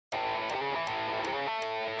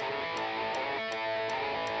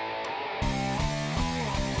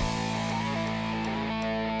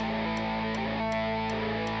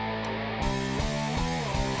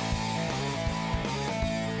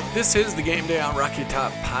This is the Game Day on Rocky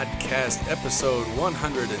Top podcast, episode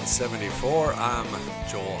 174. I'm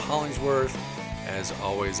Joel Hollingsworth. As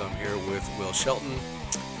always, I'm here with Will Shelton.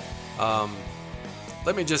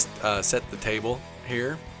 Let me just set the table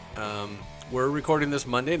here. We're recording this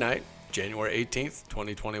Monday night, January 18th,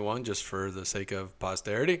 2021, just for the sake of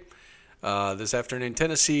posterity. This afternoon,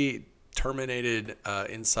 Tennessee terminated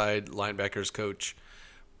inside linebackers coach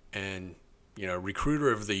and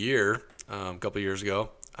recruiter of the year a couple years ago,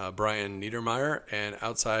 Brian Niedermeyer, and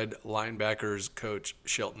outside linebackers coach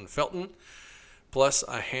Shelton Felton, plus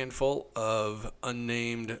a handful of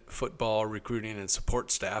unnamed football recruiting and support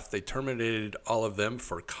staff. They terminated all of them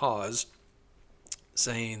for cause,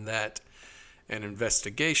 saying that an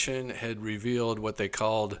investigation had revealed what they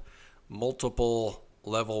called multiple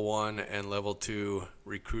level 1 and level 2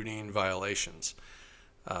 recruiting violations.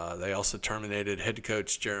 They also terminated head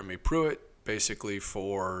coach Jeremy Pruitt, basically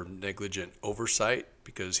for negligent oversight,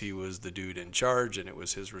 because he was the dude in charge and it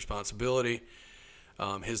was his responsibility.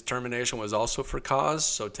 His termination was also for cause,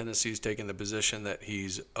 so Tennessee's taken the position that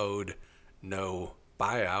he's owed no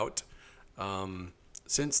buyout.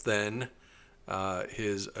 Since then,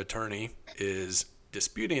 his attorney is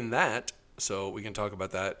disputing that, so we can talk about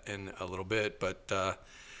that in a little bit. But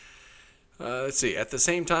let's see. At the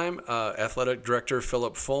same time, athletic director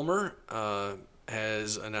Philip Fulmer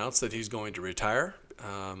has announced that he's going to retire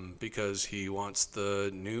because he wants the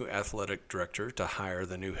new athletic director to hire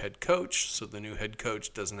the new head coach, so the new head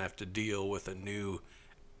coach doesn't have to deal with a new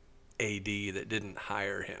AD that didn't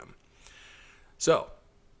hire him. So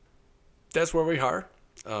that's where we are.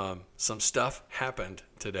 Some stuff happened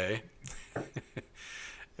today,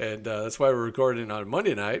 and that's why we're recording on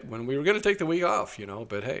Monday night when we were going to take the week off,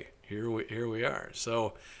 But hey, here we are.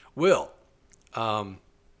 So, Will,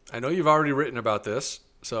 I know you've already written about this,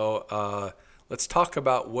 so let's talk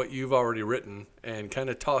about what you've already written and kind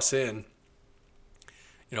of toss in,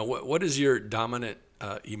 what is your dominant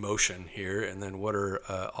emotion here, and then what are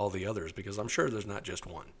all the others? Because I'm sure there's not just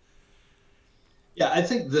one. Yeah, I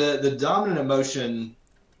think the dominant emotion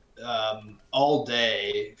all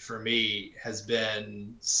day for me has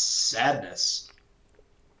been sadness,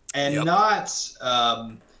 and Yep.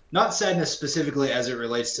 not sadness specifically as it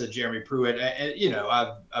relates to Jeremy Pruitt. And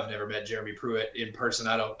I've never met Jeremy Pruitt in person.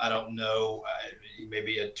 I don't know. He may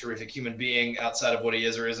be a terrific human being outside of what he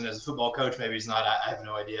is or isn't as a football coach. Maybe he's not. I have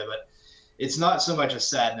no idea. But it's not so much a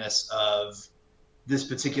sadness of this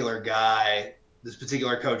particular guy, this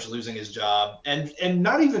particular coach losing his job, and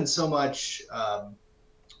not even so much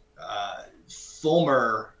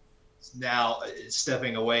Fulmer now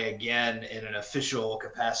stepping away again in an official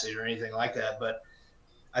capacity or anything like that. But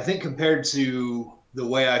I think compared to the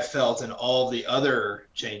way I felt in all the other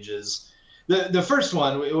changes, the first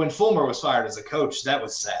one, when Fulmer was fired as a coach, that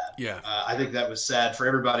was sad. Yeah. I think that was sad for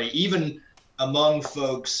everybody, even among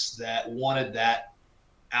folks that wanted that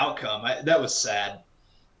outcome. That was sad.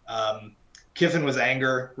 Kiffin was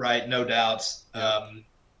anger, right? No doubt. Yep.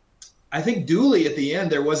 I think Dooley at the end,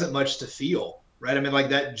 there wasn't much to feel, right? I mean, like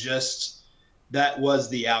that was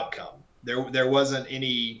the outcome. There wasn't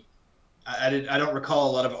any. I don't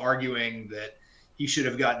recall a lot of arguing that he should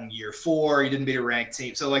have gotten year 4. He didn't beat a ranked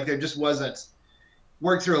team. So like there just wasn't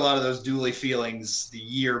worked through a lot of those Dooley feelings the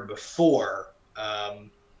year before.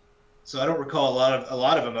 So I don't recall a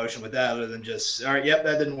lot of emotion with that other than just, all right, yep,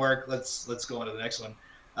 that didn't work. Let's go on to the next one.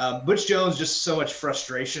 Butch Jones, just so much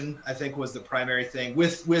frustration, I think, was the primary thing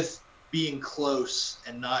with being close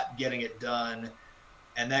and not getting it done,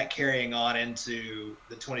 and that carrying on into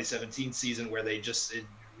the 2017 season where they just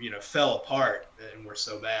fell apart and were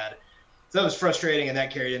so bad. So that was frustrating, and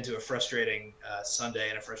that carried into a frustrating Sunday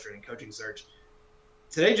and a frustrating coaching search.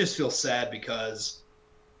 Today just feels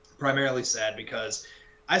primarily sad because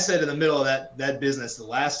I said in the middle of that business the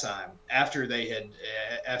last time, after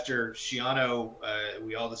Schiano,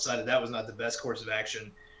 we all decided that was not the best course of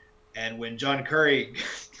action. And when John Curry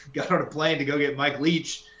got on a plane to go get Mike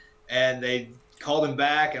Leach and they called him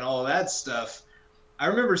back and all of that stuff, I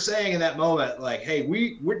remember saying in that moment, like, hey,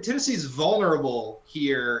 Tennessee's vulnerable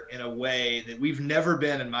here in a way that we've never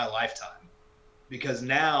been in my lifetime, because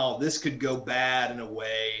now this could go bad in a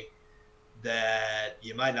way that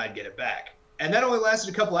you might not get it back. And that only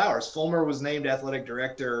lasted a couple hours. Fulmer was named athletic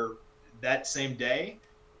director that same day,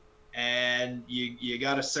 and you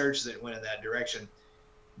got a search that went in that direction.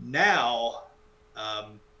 Now,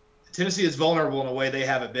 Tennessee is vulnerable in a way they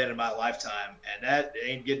haven't been in my lifetime, and that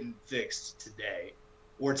ain't getting fixed today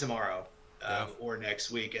or tomorrow or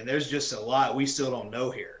next week. And there's just a lot we still don't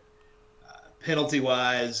know here.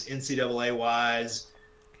 Penalty-wise, NCAA-wise,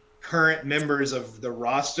 current members of the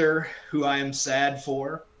roster who I am sad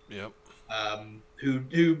for. Yep. who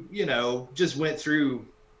just went through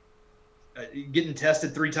getting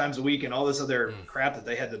tested 3 times a week and all this other crap that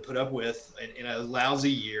they had to put up with in a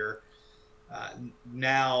lousy year.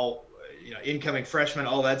 Now, incoming freshmen,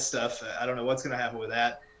 all that stuff. I don't know what's going to happen with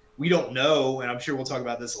that. We don't know, and I'm sure we'll talk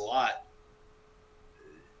about this a lot.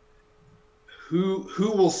 Who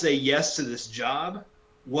will say yes to this job?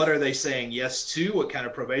 What are they saying yes to? What kind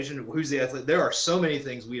of probation? Who's the athlete? There are so many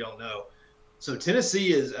things we don't know. So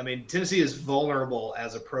Tennessee is vulnerable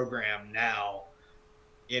as a program now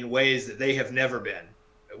in ways that they have never been,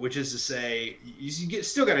 which is to say,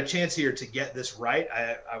 still got a chance here to get this right.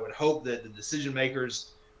 I would hope that the decision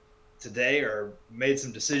makers today made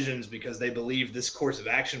some decisions because they believe this course of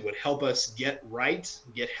action would help us get right,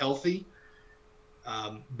 get healthy.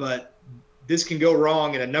 But this can go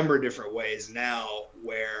wrong in a number of different ways now,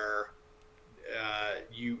 where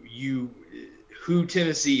who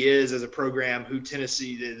Tennessee is as a program,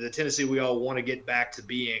 the Tennessee we all want to get back to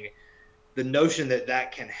being, the notion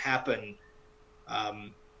that can happen,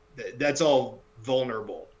 that's all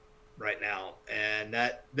vulnerable right now, and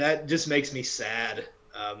that just makes me sad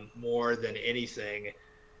more than anything.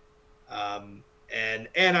 And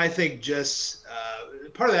I think just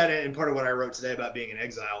part of that, and part of what I wrote today about being in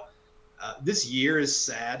exile, this year is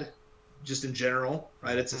sad, just in general,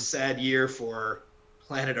 right? It's a sad year for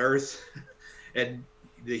planet Earth and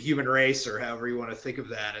the human race, or however you want to think of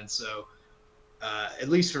that. And so, at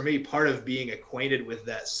least for me, part of being acquainted with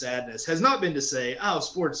that sadness has not been to say, oh,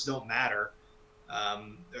 sports don't matter,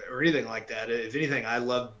 or anything like that. If anything, I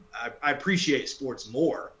appreciate sports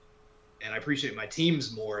more, and I appreciate my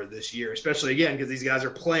teams more this year, especially, again, because these guys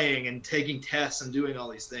are playing and taking tests and doing all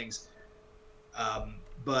these things.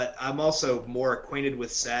 But I'm also more acquainted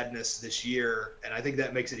with sadness this year, and I think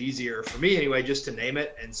that makes it easier for me anyway, just to name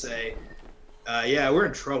it and say, yeah, we're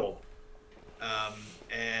in trouble.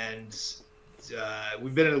 And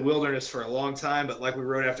we've been in the wilderness for a long time, but like we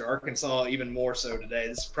wrote after Arkansas, even more so today,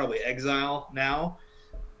 this is probably exile now.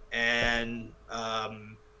 And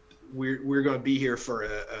we're going to be here for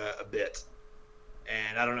a bit.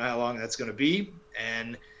 And I don't know how long that's going to be.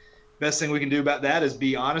 And best thing we can do about that is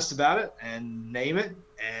be honest about it and name it.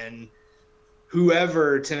 And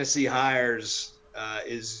whoever Tennessee hires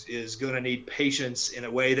is going to need patience in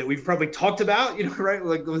a way that we've probably talked about, right?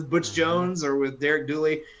 Like with Butch Jones or with Derek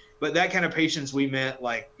Dooley. But that kind of patience, we meant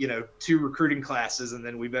 2 recruiting classes, and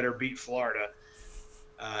then we better beat Florida.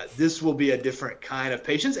 This will be a different kind of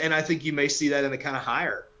patience, and I think you may see that in the kind of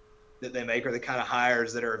hire that they make, or the kind of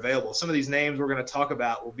hires that are available. Some of these names we're going to talk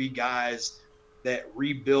about will be guys that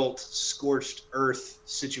rebuilt scorched earth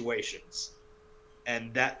situations,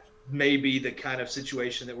 and that may be the kind of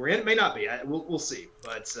situation that we're in. It may not be. We'll see.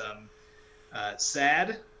 But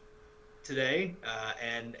sad today,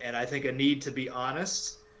 and I think a need to be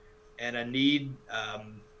honest, and a need,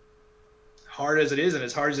 hard as it is, and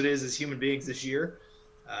as hard as it is as human beings this year,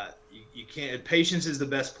 you can't. Patience is the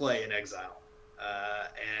best play in exile,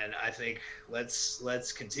 and I think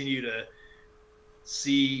let's continue to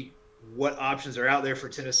see what options are out there for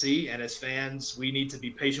Tennessee. And as fans, we need to be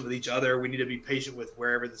patient with each other. We need to be patient with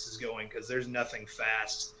wherever this is going, because there's nothing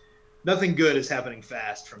good is happening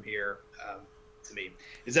fast from here. To me,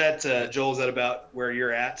 is that Joel? Is that about where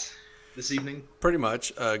you're at this evening? Pretty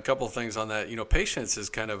much. A couple of things on that. Patience is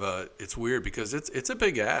kind of it's weird because it's a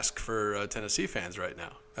big ask for Tennessee fans right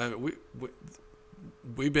now. I mean,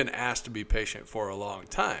 we've been asked to be patient for a long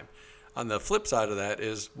time. On the flip side of that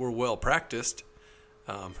is we're well practiced.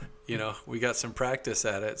 We got some practice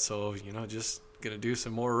at it, so just gonna do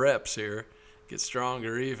some more reps here, get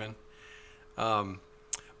stronger even.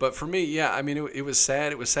 But for me, yeah, I mean, it was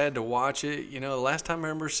sad. It was sad to watch it. The last time I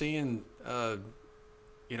remember seeing,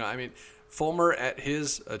 Fulmer at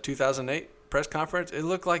his 2008 press conference, it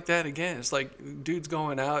looked like that again. It's like dude's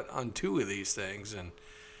going out on 2 of these things, and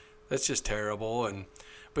that's just terrible.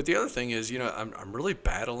 But the other thing is, I'm really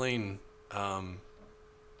battling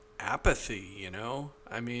apathy.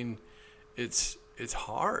 I mean, it's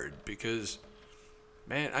hard because,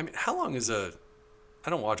 man, I mean, how long is I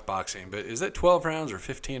don't watch boxing, but is that 12 rounds or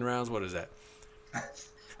 15 rounds? What is that?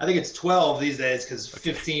 I think it's 12 these days, because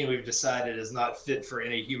 15 we've decided is not fit for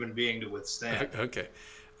any human being to withstand. Okay.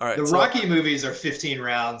 All right. The Rocky movies are 15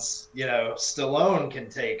 rounds. Stallone can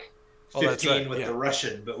take 15 with the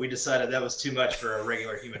Russian, but we decided that was too much for a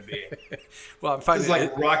regular human being. Well, I'm finding it's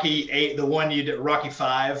like Rocky 8, Rocky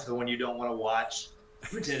 5, the one you don't want to watch.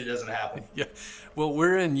 Pretend it doesn't happen. Yeah. Well,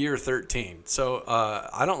 we're in year 13, so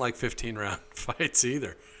I don't like 15-round fights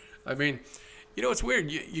either. I mean, it's weird.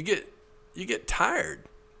 You get tired,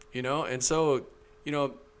 and so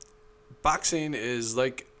boxing is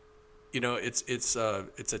like it's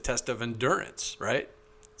a test of endurance, right?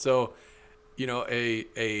 So,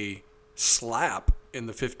 a slap in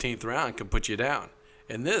the 15th round can put you down.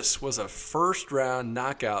 And this was a first round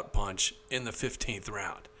knockout punch in the 15th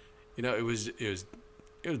round. It was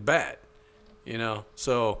bad.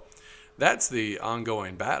 So that's the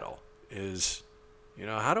ongoing battle is,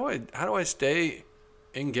 how do I stay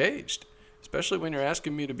engaged, especially when you're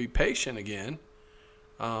asking me to be patient again.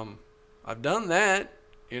 I've done that,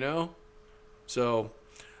 so,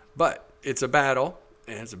 but it's a battle,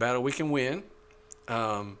 and it's a battle we can win.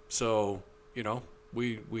 So,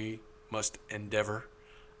 we must endeavor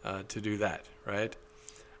to do that, right?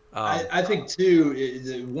 I think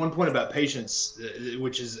too, one point about patience,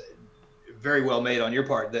 which is very well made on your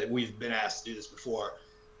part, that we've been asked to do this before.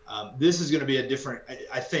 This is going to be a different,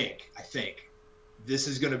 I think this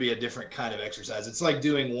is going to be a different kind of exercise. It's like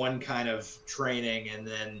doing one kind of training and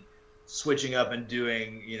then switching up and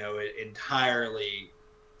doing, entirely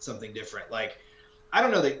something different. Like, I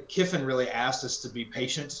don't know that Kiffin really asked us to be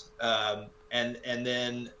patient. And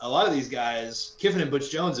then a lot of these guys, Kiffin and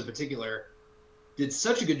Butch Jones in particular, did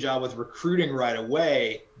such a good job with recruiting right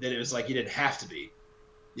away that it was like you didn't have to be.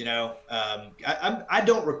 I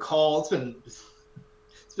don't recall. It's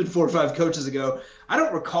been 4 or 5 coaches ago. I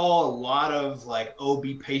don't recall a lot of like,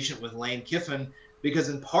 be patient with Lane Kiffin, because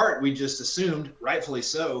in part we just assumed, rightfully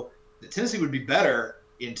so, that Tennessee would be better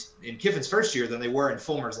in Kiffin's first year than they were in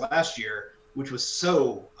Fulmer's last year, which was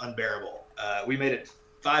so unbearable. We made it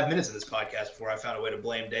 5 minutes of this podcast before I found a way to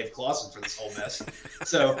blame Dave Clawson for this whole mess.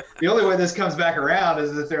 So the only way this comes back around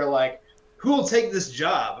is that they're like, who will take this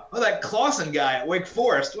job? Oh, that Clawson guy at Wake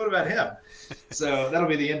Forest. What about him? So that'll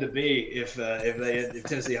be the end of me if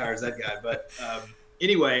Tennessee hires that guy. But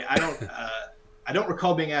anyway, I don't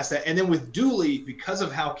recall being asked that. And then with Dooley, because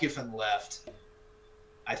of how Kiffin left,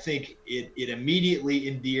 I think it immediately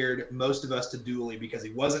endeared most of us to Dooley because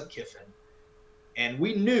he wasn't Kiffin. And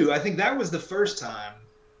we knew, I think that was the first time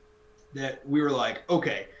that we were like,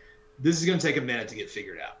 okay, this is going to take a minute to get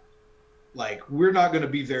figured out. Like, we're not going to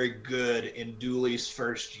be very good in Dooley's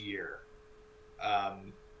first year.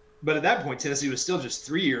 But at that point, Tennessee was still just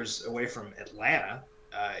 3 years away from Atlanta,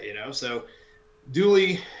 So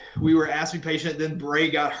Dooley, we were asked to be patient. Then Bray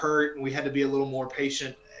got hurt, and we had to be a little more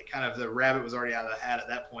patient. Kind of the rabbit was already out of the hat at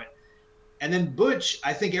that point. And then Butch,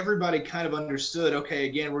 I think everybody kind of understood, okay,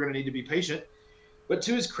 again, we're going to need to be patient. But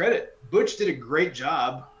to his credit, Butch did a great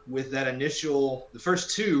job with that the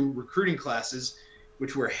first 2 recruiting classes,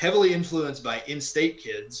 which were heavily influenced by in-state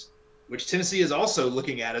kids, which Tennessee is also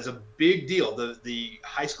looking at as a big deal. The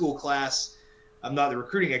high school class, I'm not the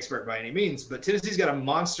recruiting expert by any means, but Tennessee's got a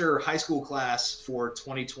monster high school class for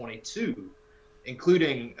 2022,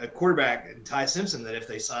 including a quarterback, Ty Simpson, that if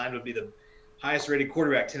they signed would be the highest rated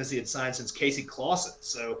quarterback Tennessee had signed since Casey Clausen.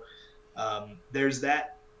 So there's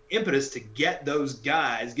that impetus to get those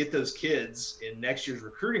kids in next year's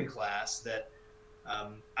recruiting class that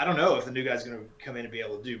I don't know if the new guy's going to come in and be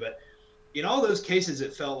able to do. But in all those cases,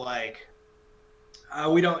 it felt like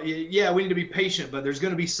we need to be patient, but there's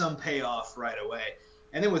going to be some payoff right away.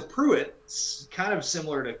 And then with Pruitt, it's kind of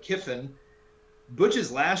similar to Kiffin,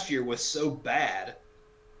 Butch's last year was so bad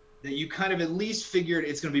that you kind of at least figured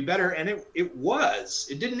it's going to be better. And it was.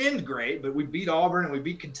 It didn't end great, but we beat Auburn and we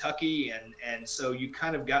beat Kentucky. And so you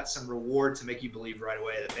kind of got some reward to make you believe right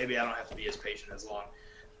away that maybe I don't have to be as patient as long.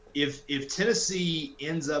 If Tennessee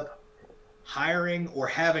ends up hiring or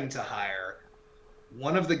having to hire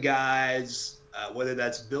one of the guys, whether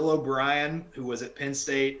that's Bill O'Brien, who was at Penn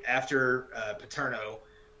State after Paterno,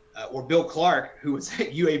 or Bill Clark, who was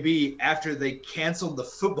at UAB after they canceled the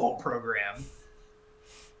football program.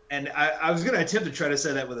 And I was going to attempt to try to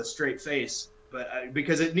say that with a straight face, but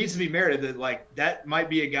because it needs to be merited that might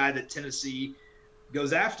be a guy that Tennessee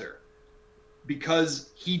goes after,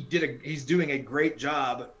 because he's doing a great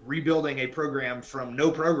job rebuilding a program from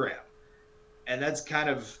no program. And that's kind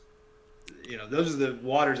of, those are the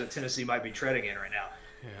waters that Tennessee might be treading in right now.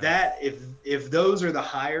 Yeah. That if those are the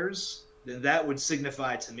hires, then that would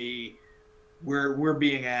signify to me we're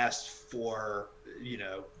being asked for,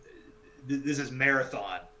 this is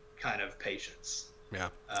marathon kind of patience. Yeah.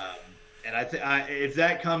 And I think if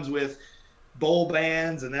that comes with bowl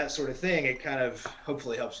bans and that sort of thing, it kind of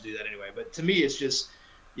hopefully helps you do that anyway. But to me, it's just,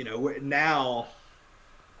 now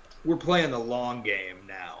we're playing the long game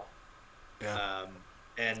now. Yeah.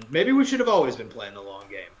 And maybe we should have always been playing the long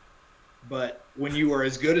game. But when you are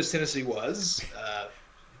as good as Tennessee was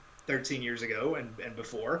 13 years ago and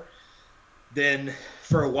before, then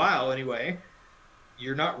for a while anyway,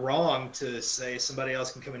 you're not wrong to say somebody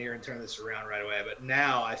else can come in here and turn this around right away. But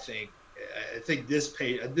now I think I think this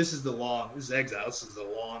is the long, this is exile. This is the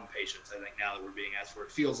long patience. I think now that we're being asked for,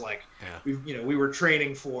 it feels like we were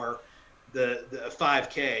training for the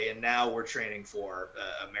 5K, and now we're training for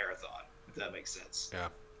a marathon. If that makes sense. Yeah.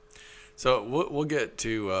 So we'll get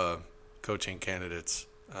to coaching candidates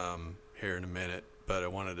here in a minute, but I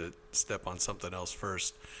wanted to step on something else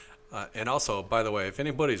first. And also, by the way, if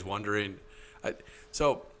anybody's wondering,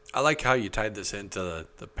 so I like how you tied this into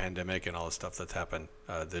the pandemic and all the stuff that's happened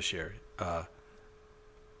this year.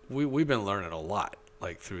 We've been learning a lot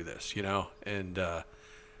through this, and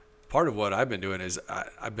part of what I've been doing is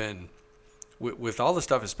I've been with all the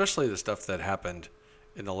stuff, especially the stuff that happened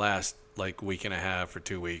in the last week and a half or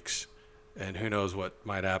 2 weeks, and who knows what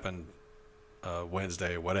might happen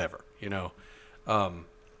Wednesday or whatever,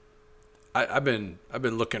 I've been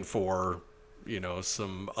looking for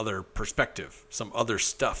some other perspective, some other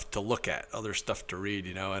stuff to look at, other stuff to read,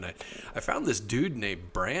 and I found this dude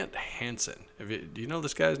named Brant Hansen. Do you know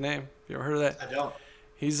this guy's name? Have you ever heard of that? I don't.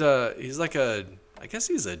 He's I guess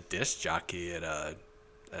he's a disc jockey at a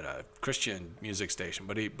Christian music station,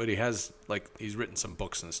 but he has he's written some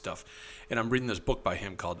books and stuff, and I'm reading this book by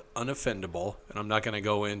him called Unoffendable, and I'm not going to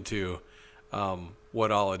go into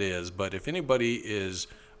what all it is, but if anybody is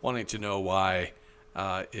wanting to know why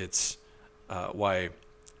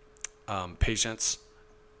patience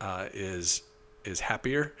is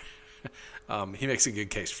happier, he makes a good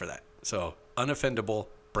case for that. So Unoffendable,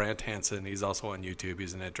 Brant Hansen. He's also on YouTube.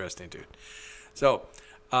 He's an interesting dude. So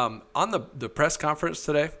on the press conference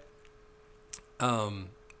today, I'm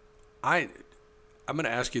going to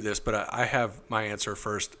ask you this, but I have my answer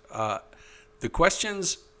first. The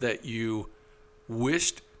questions that you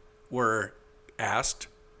wished were asked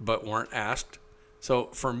but weren't asked. So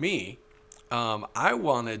for me, I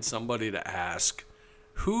wanted somebody to ask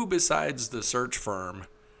who besides the search firm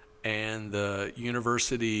and the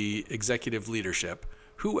university executive leadership,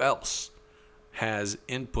 who else has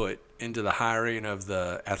input into the hiring of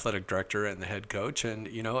the athletic director and the head coach, and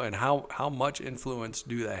and how much influence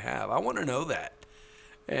do they have? I want to know that.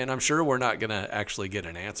 And I'm sure we're not going to actually get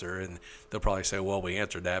an answer, and they'll probably say, well, we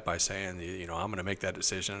answered that by saying, I'm going to make that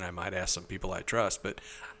decision, and I might ask some people I trust, but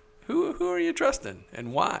who are you trusting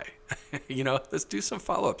and why? Let's do some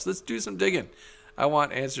follow-ups. Let's do some digging. I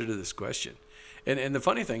want answer to this question. And the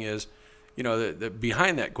funny thing is, the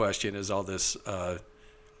behind that question is all this, I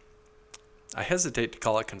hesitate to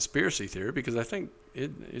call it conspiracy theory because I think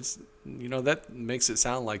it's that makes it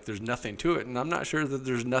sound like there's nothing to it, and I'm not sure that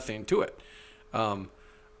there's nothing to it.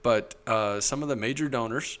 But some of the major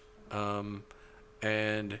donors,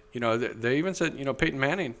 and they even said Peyton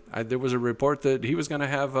Manning. There was a report that he was going to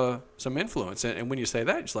have some influence, and when you say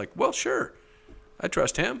that, it's like, well, sure, I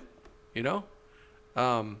trust him,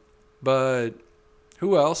 but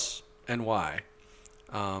who else and why?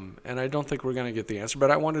 And I don't think we're going to get the answer, but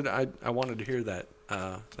I wanted to hear that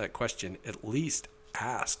question at least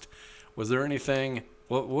asked. Was there anything?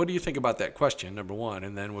 What do you think about that question, number one?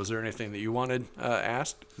 And then was there anything that you wanted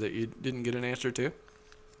asked that you didn't get an answer to?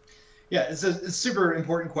 Yeah, it's a super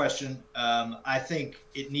important question. I think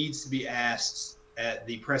it needs to be asked at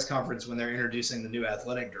the press conference when they're introducing the new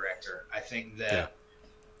athletic director. I think that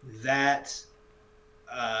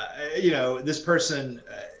this person,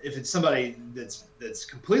 if it's somebody that's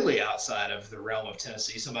completely outside of the realm of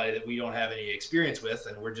Tennessee, somebody that we don't have any experience with,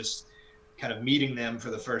 and we're just kind of meeting them for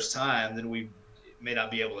the first time, then we may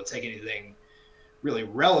not be able to take anything really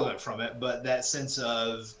relevant from it. But that sense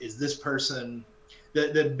of, is this person,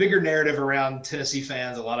 the bigger narrative around Tennessee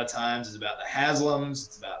fans a lot of times is about the Haslams.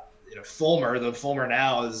 It's about Fulmer. The Fulmer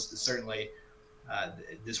now is certainly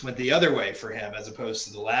this went the other way for him as opposed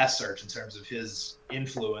to the last search in terms of his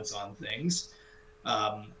influence on things.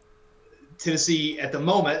 Tennessee at the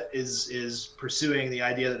moment is pursuing the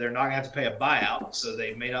idea that they're not going to have to pay a buyout, so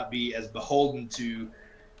they may not be as beholden to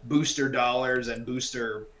booster dollars and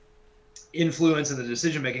booster influence in the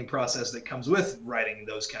decision-making process that comes with writing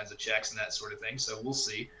those kinds of checks and that sort of thing. So we'll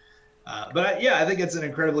see. But I think it's an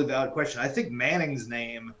incredibly valid question. I think Manning's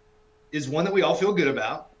name is one that we all feel good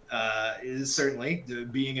about, is certainly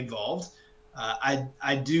being involved.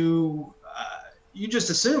 I do, you just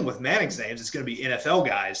assume with Manning's names, it's going to be NFL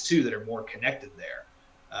guys too that are more connected there.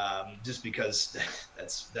 Just because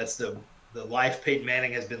that's the life Peyton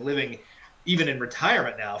Manning has been living, even in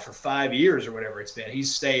retirement now for 5 years or whatever it's been.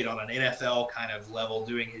 He's stayed on an NFL kind of level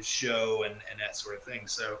doing his show and that sort of thing.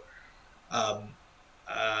 So,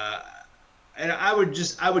 and I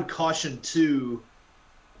would caution too,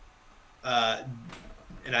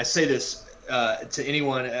 and I say this to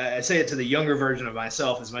anyone, I say it to the younger version of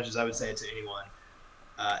myself as much as I would say it to anyone.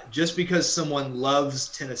 Just because someone loves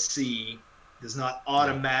Tennessee does not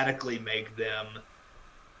automatically make them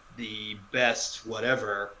the best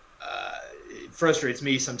whatever. It frustrates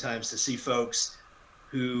me sometimes to see folks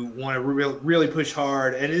who want to really push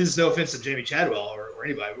hard, and it is no offense to Jamey Chadwell or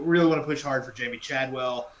anybody, but really want to push hard for Jamey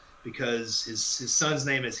Chadwell because his son's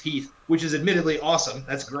name is Heath, which is admittedly awesome.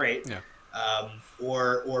 That's great. Yeah.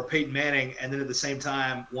 Or Peyton Manning, and then at the same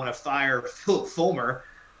time want to fire Philip Fulmer,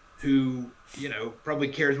 who, you know, probably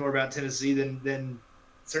cares more about Tennessee than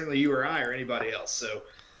certainly you or I or anybody else. So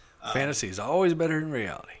fantasy is always better than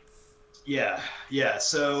reality. Yeah.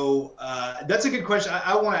 So that's a good question.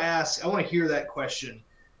 I want to hear that question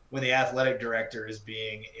when the athletic director is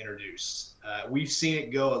being introduced. We've seen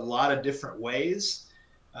it go a lot of different ways.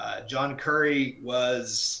 John Currie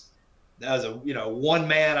was a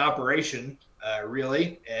one-man operation,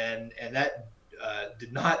 really, and that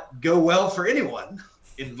did not go well for anyone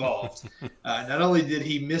involved. Not only did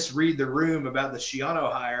he misread the room about the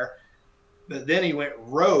Schiano hire, but then he went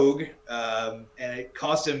rogue, and it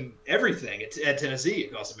cost him everything at Tennessee.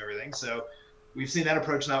 It cost him everything. So we've seen that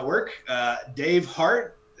approach not work. Dave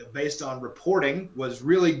Hart, based on reporting, was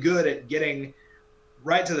really good at getting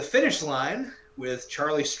right to the finish line with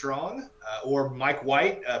Charlie Strong or Mike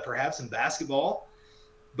White, perhaps in basketball,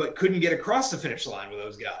 but couldn't get across the finish line with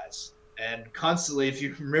those guys. And constantly, if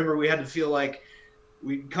you remember, we had to feel like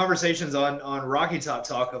conversations on Rocky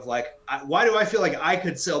Talk of like, why do I feel like I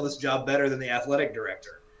could sell this job better than the athletic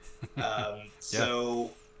director? So,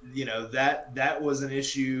 you know, that was an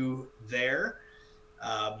issue there.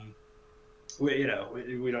 We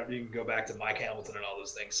don't even go back to Mike Hamilton and all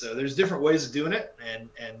those things. So there's different ways of doing it, and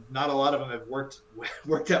not a lot of them have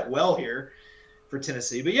worked out well here for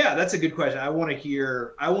Tennessee. But yeah, that's a good question. I want to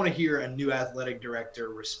hear a new athletic director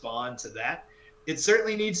respond to that. It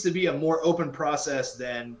certainly needs to be a more open process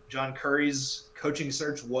than John Currie's coaching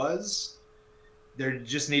search was. There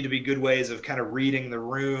just need to be good ways of kind of reading the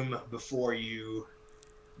room before you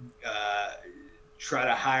try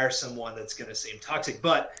to hire someone that's going to seem toxic.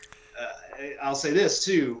 But I'll say this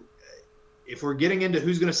too. If we're getting into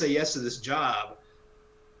who's going to say yes to this job,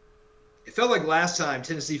 it felt like last time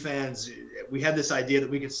Tennessee fans, we had this idea that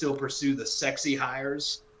we could still pursue the sexy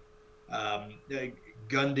hires.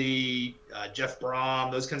 Gundy, Jeff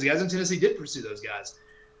Brom, those kinds of guys in Tennessee did pursue those guys.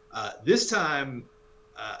 This time,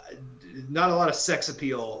 not a lot of sex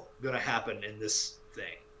appeal going to happen in this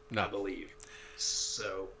thing, no. I believe.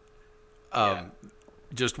 So,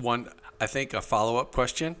 just one, I think a follow-up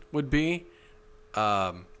question would be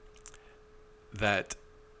that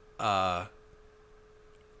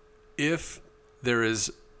if there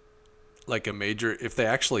is like a major, if they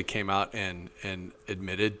actually came out and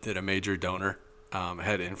admitted that a major donor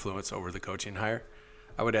had influence over the coaching hire,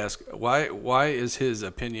 I would ask why is his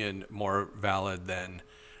opinion more valid than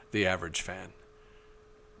the average fan?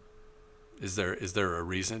 Is there a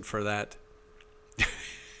reason for that? I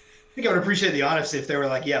think I would appreciate the honesty if they were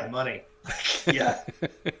like, yeah, money. yeah,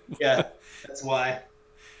 that's why.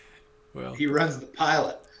 Well, he runs the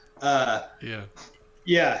pilot.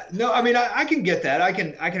 Yeah. No, I mean, I can get that. I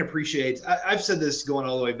can appreciate. I've said this going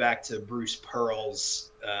all the way back to Bruce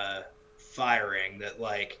Pearl's firing, that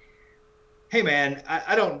like, hey man,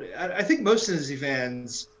 I think most Tennessee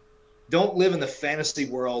fans don't live in the fantasy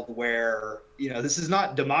world where, you know, this is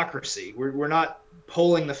not democracy. We're not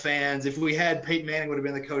polling the fans. If we had, Peyton Manning would have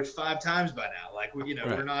been the coach 5 times by now. Like, right.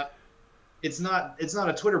 We're not. It's not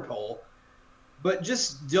a Twitter poll. But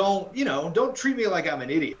just don't treat me like I'm an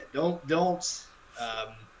idiot. Don't.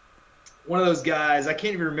 One of those guys, I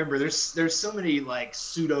can't even remember. There's so many like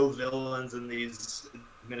pseudo villains in these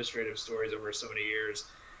administrative stories over so many years.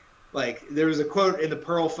 Like, there was a quote in the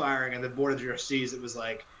Pearl firing and the board of trustees that was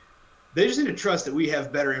like, they just need to trust that we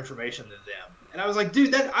have better information than them. And I was like,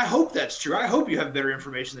 dude, I hope that's true. I hope you have better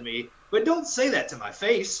information than me, but don't say that to my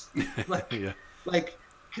face. Like, yeah. Like,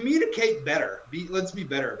 communicate better. Let's be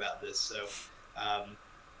better about this. So,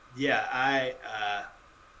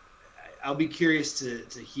 I'll be curious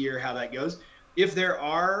to hear how that goes. If there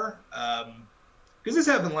are, because this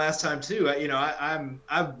happened last time too.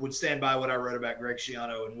 I would stand by what I wrote about Greg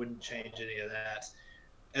Schiano and wouldn't change any of that.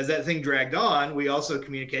 As that thing dragged on, we also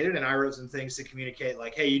communicated, and I wrote some things to communicate,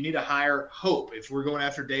 like, hey, you need to hire Hope. If we're going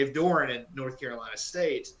after Dave Doran at North Carolina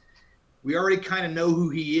State, we already kind of know who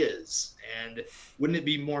he is. And wouldn't it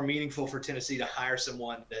be more meaningful for Tennessee to hire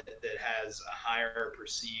someone that has a higher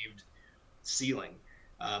perceived ceiling?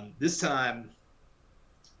 This time,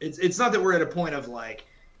 it's not that we're at a point of like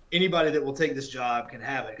anybody that will take this job can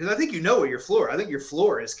have it, because I think what your floor. I think your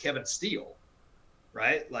floor is Kevin Steele,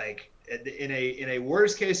 right? Like in a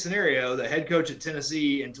worst case scenario, the head coach at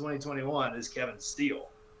Tennessee in 2021 is Kevin Steele,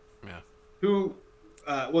 who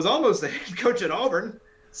was almost the head coach at Auburn.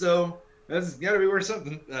 So that's got to be worth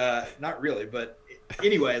something. Not really, but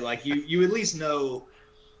anyway, like you at least know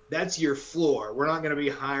that's your floor. We're not going to be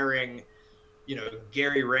hiring,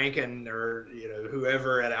 Gary Rankin or,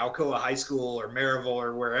 whoever at Alcoa High School or Maryville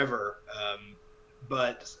or wherever.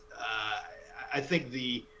 But I think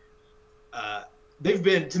they've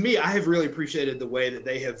been, to me, I have really appreciated the way that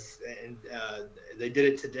they have, and they did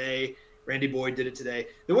it today. Randy Boyd did it today.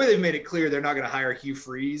 The way they've made it clear they're not going to hire Hugh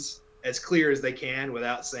Freeze, as clear as they can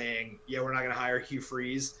without saying, yeah, we're not going to hire Hugh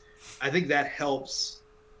Freeze. I think that helps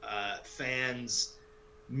fans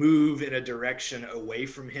move in a direction away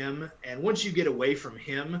from him. And once you get away from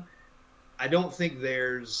him, I don't think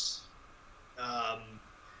there's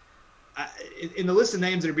in the list of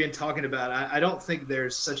names that are being talked about, I don't think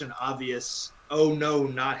there's such an obvious, oh no,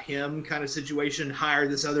 not him kind of situation, hire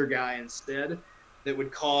this other guy instead, that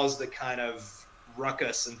would cause the kind of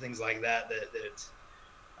ruckus and things like that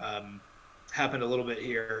happened a little bit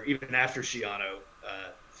here, even after Schiano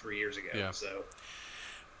 3 years ago. Yeah.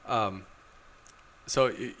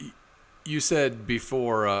 So, you said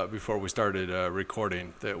before we started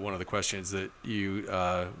recording that one of the questions that you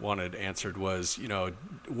wanted answered was,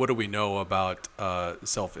 what do we know about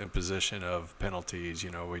self-imposition of penalties?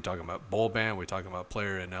 We talking about bowl ban, we talking about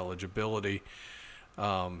player ineligibility. What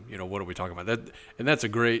are we talking about? That, and that's a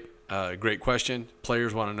great question.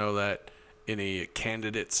 Players want to know that. Any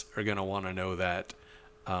candidates are going to want to know that.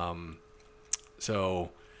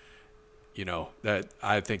 That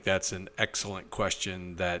I think that's an excellent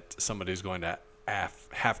question that somebody's going to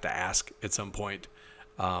have to ask at some point.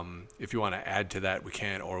 If you want to add to that, we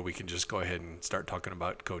can, or we can just go ahead and start talking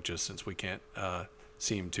about coaches since we can't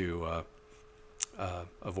seem to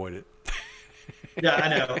avoid it. Yeah, I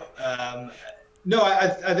know. No,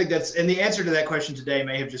 I think that's, and the answer to that question today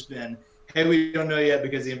may have just been, hey, we don't know yet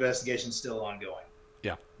because the investigation's still ongoing.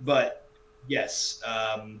 Yeah. But yes,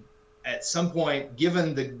 at some point,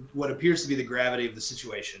 given what appears to be the gravity of the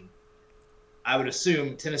situation, I would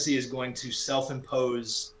assume Tennessee is going to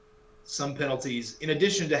self-impose some penalties in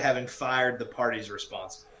addition to having fired the parties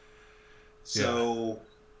responsible. So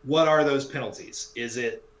what are those penalties? Is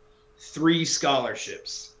it 3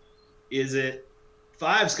 scholarships? Is it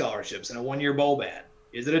 5 scholarships and a 1-year bowl ban?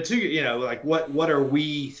 Is it a 2-year, what are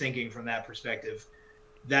we thinking from that perspective?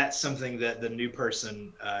 That's something that the new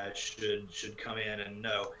person should come in and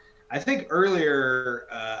know. I think earlier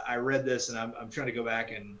I read this, and I'm trying to go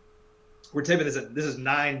back, and we're taping this. This is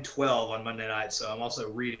 9/12 on Monday night, so I'm also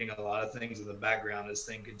reading a lot of things in the background as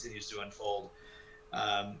thing continues to unfold.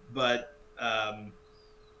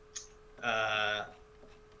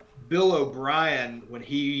 Bill O'Brien, when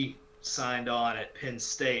he signed on at Penn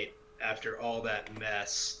State after all that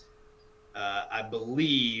mess, I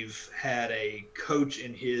believe had a coach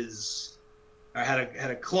in his, or had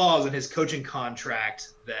a clause in his coaching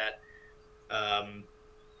contract that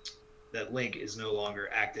that link is no longer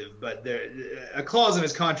active, but a clause in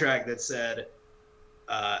his contract that said,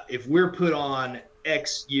 if we're put on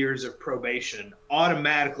X years of probation,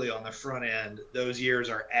 automatically on the front end, those years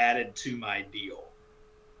are added to my deal.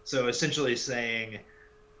 So essentially saying,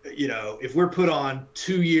 if we're put on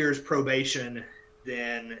 2 years probation,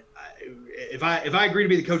 then if I agree to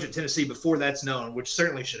be the coach at Tennessee before that's known, which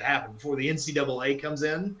certainly should happen, before the NCAA comes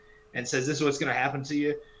in and says this is what's going to happen to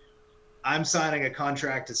you, I'm signing a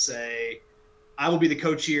contract to say I will be the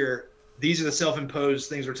coach here. These are the self-imposed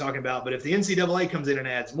things we're talking about. But if the NCAA comes in and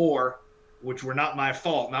adds more, which were not my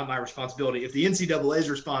fault, not my responsibility, if the NCAA's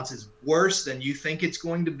response is worse than you think it's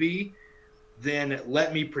going to be, then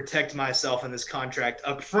let me protect myself in this contract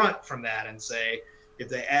up front from that and say, if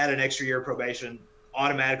they add an extra year of probation,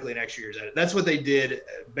 automatically an extra year's added. That's what they did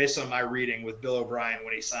based on my reading with Bill O'Brien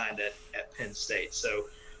when he signed at Penn State. So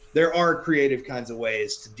there are creative kinds of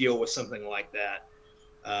ways to deal with something like that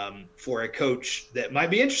for a coach that might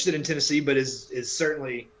be interested in Tennessee, but is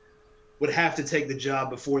certainly would have to take the job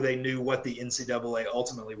before they knew what the NCAA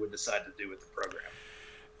ultimately would decide to do with the program.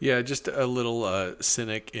 Yeah, just a little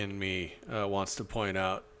cynic in me wants to point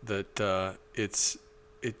out that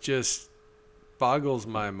it just boggles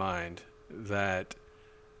my mind that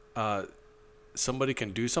somebody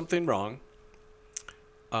can do something wrong,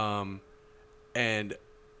 and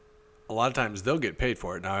a lot of times they'll get paid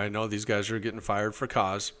for it. Now, I know these guys are getting fired for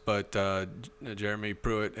cause, but Jeremy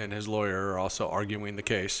Pruitt and his lawyer are also arguing the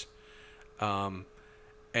case.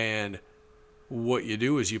 And what you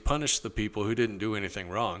do is you punish the people who didn't do anything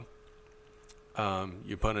wrong.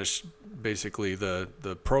 You punish basically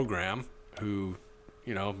the program who,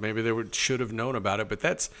 maybe they should have known about it, but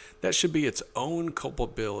that should be its own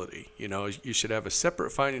culpability. You should have a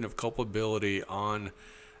separate finding of culpability on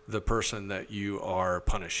the person that you are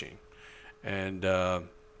punishing. And, I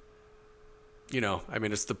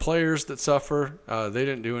mean, it's the players that suffer. They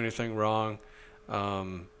didn't do anything wrong.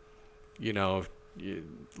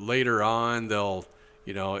 Later on, they'll,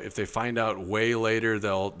 if they find out way later,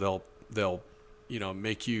 they'll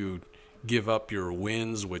make you give up your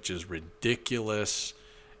wins, which is ridiculous.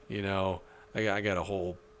 I got a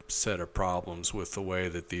whole set of problems with the way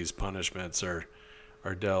that these punishments are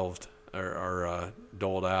doled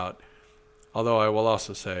out. Although I will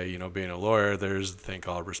also say, being a lawyer, there's the thing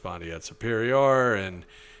called respondeat superior, and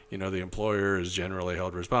the employer is generally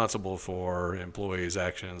held responsible for employees'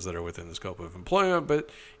 actions that are within the scope of employment. But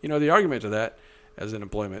the argument to that, as an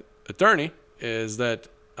employment attorney, is that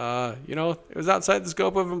it was outside the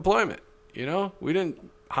scope of employment. We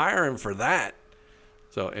didn't hire him for that.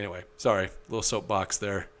 So anyway, sorry, little soapbox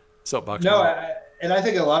there. No, and I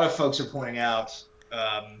think a lot of folks are pointing out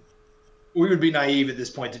we would be naive at this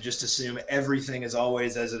point to just assume everything is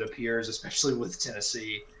always as it appears, especially with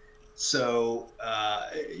Tennessee. So,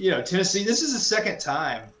 Tennessee, this is the second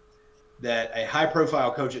time that a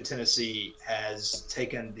high-profile coach at Tennessee has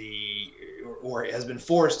taken or has been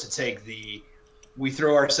forced to take we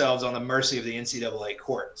throw ourselves on the mercy of the NCAA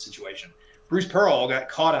court situation. Bruce Pearl got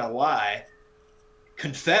caught in a lie,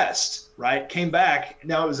 confessed, right? Came back.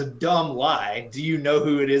 Now it was a dumb lie. Do you know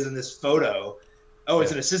who it is in this photo? Oh,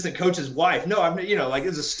 it's an assistant coach's wife. No,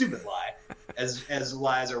 it's a stupid lie, as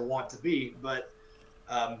lies are wont to be. But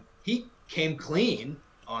he came clean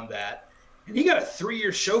on that, and he got a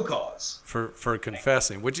 3-year show cause for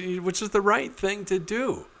confessing, which is the right thing to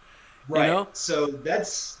do. Right. So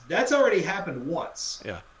that's already happened once.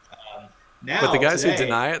 Yeah. Now, but the guys who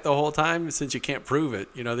deny it the whole time, since you can't prove it,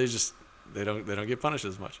 they don't get punished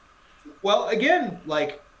as much. Well, again,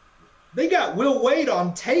 they got Will Wade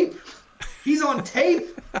on tape. He's on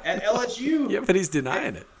tape at LSU. Yeah, but he's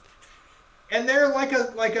denying it. And they're like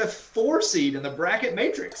a 4 seed in the bracket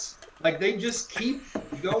matrix. They just keep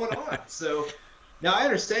going on. So now I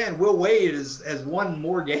understand Will Wade has won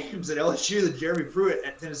more games at LSU than Jeremy Pruitt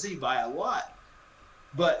at Tennessee by a lot.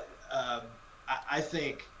 But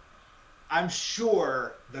I'm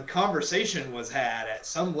sure the conversation was had at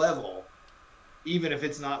some level, even if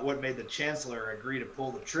it's not what made the chancellor agree to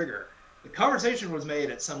pull the trigger. The conversation was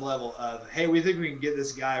made at some level of, hey, we think we can get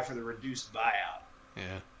this guy for the reduced buyout.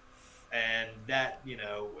 Yeah. And that,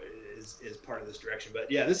 is part of this direction.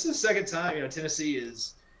 But yeah, this is the second time, Tennessee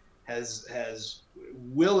has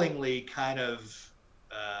willingly kind of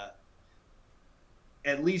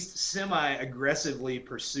at least semi-aggressively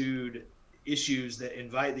pursued issues that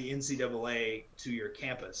invite the NCAA to your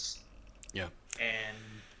campus. Yeah. And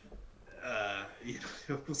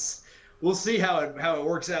we'll see how it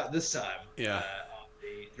works out this time. Yeah.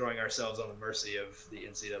 Throwing ourselves on the mercy of the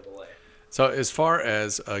NCAA. So as far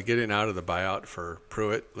as getting out of the buyout for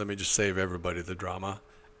Pruitt, let me just save everybody the drama.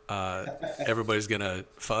 Everybody's going to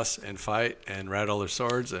fuss and fight and rattle their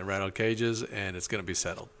swords and rattle cages, and it's going to be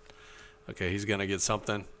settled. Okay, he's going to get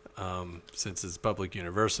something. Since it's public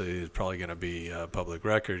university, it's probably going to be a public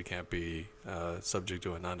record. It can't be subject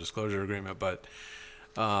to a non-disclosure agreement, but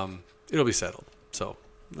it'll be settled. So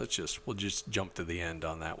we'll just jump to the end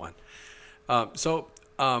on that one.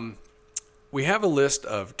 We have a list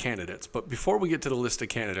of candidates, but before we get to the list of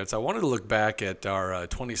candidates, I wanted to look back at our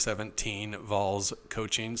 2017 Vols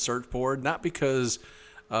coaching search board, not because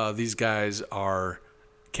these guys are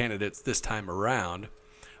candidates this time around,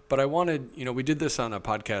 but I wanted, we did this on a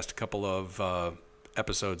podcast a couple of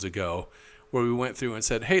episodes ago where we went through and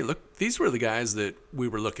said, hey, look, these were the guys that we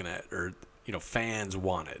were looking at or, fans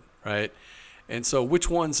wanted, right? And so which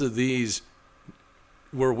ones of these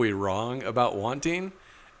were we wrong about wanting?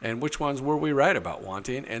 And which ones were we right about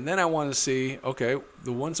wanting? And then I want to see, okay,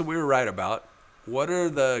 the ones that we were right about, what are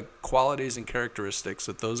the qualities and characteristics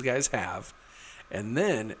that those guys have? And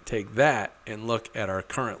then take that and look at our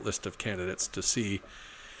current list of candidates to see,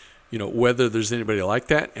 whether there's anybody like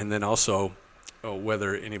that, and then also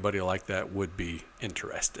whether anybody like that would be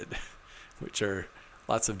interested, which are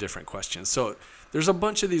lots of different questions. So there's a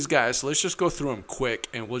bunch of these guys. So let's just go through them quick,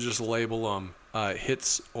 and we'll just label them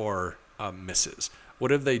hits or misses. What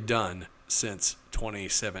have they done since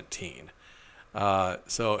 2017? John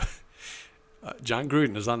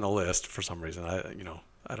Gruden is on the list for some reason.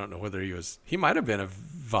 I don't know whether he might have been a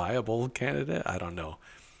viable candidate. I don't know.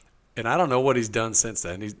 And I don't know what he's done since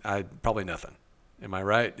then. Probably nothing. Am I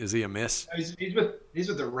right? Is he a miss? He's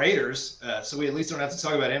with the Raiders, so we at least don't have to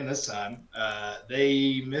talk about him this time.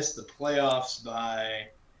 They missed the playoffs by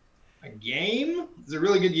a game. It was a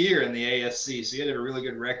really good year in the AFC, so he had a really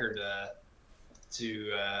good record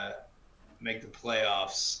to make the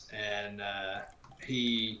playoffs, and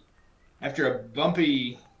he, after a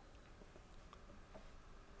bumpy.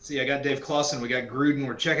 See, I got Dave Clawson. We got Gruden.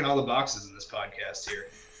 We're checking all the boxes in this podcast here.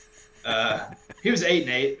 He was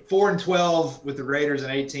 8-8, 4-12 with the Raiders in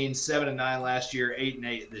 18, 7-9 last year,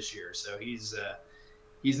 8-8 this year. So he's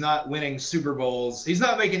not winning Super Bowls. He's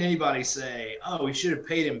not making anybody say, "Oh, we should have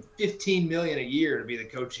paid him $15 million a year to be the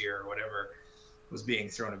coach here," or whatever was being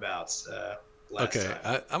thrown about. Last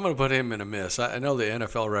time. I'm going to put him in a miss. I know the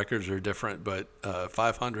NFL records are different, but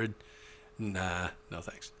 500, nah, no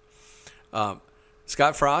thanks.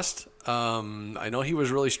 Scott Frost, I know he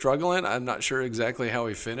was really struggling. I'm not sure exactly how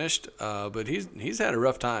he finished, but he's had a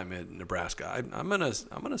rough time in Nebraska. I'm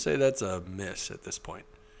gonna say that's a miss at this point.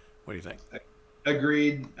 What do you think?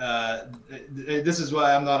 Agreed. This is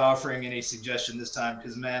why I'm not offering any suggestion this time,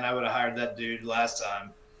 because man, I would have hired that dude last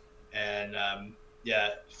time. And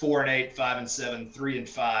 4-8, 5-7,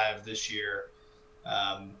 3-5 this year.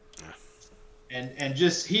 And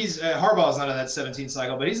just he's Harbaugh's not in that 17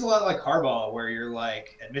 cycle, but he's a lot like Harbaugh, where you're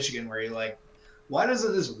like at Michigan, where you're like, why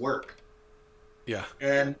doesn't this work? Yeah.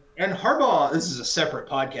 And Harbaugh, this is a separate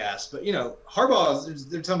podcast, but Harbaugh,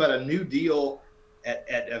 they're talking about a new deal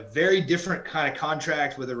at a very different kind of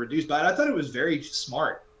contract with a reduced buyout. I thought it was very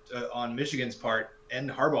smart on Michigan's part and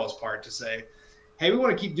Harbaugh's part to say, hey, we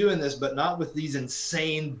want to keep doing this, but not with these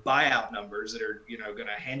insane buyout numbers that are going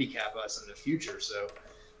to handicap us in the future. So.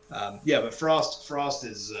 But Frost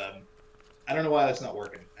is. I don't know why that's not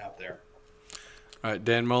working out there. All right,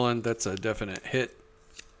 Dan Mullen, that's a definite hit,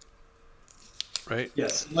 right?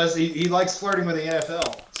 Yes, unless he likes flirting with the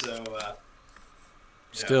NFL. So.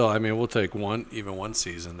 Still, I mean, we'll take one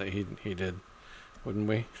season that he did, wouldn't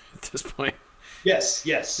we? At this point. Yes.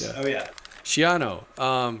 Yeah. Oh yeah. Schiano,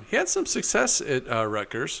 he had some success at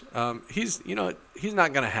Rutgers. He's not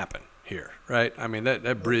going to happen here, right? I mean,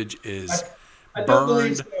 that bridge is. I don't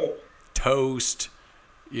believe so. Toast,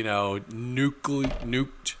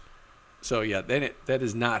 nuked. So, yeah, that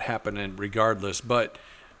is not happening regardless. But,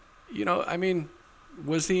 I mean,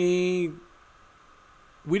 was he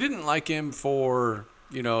 – we didn't like him for,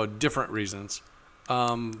 different reasons.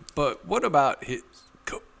 But what about his –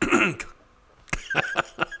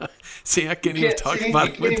 See, I can't even talk about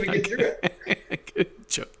it. You can't even get through it. I get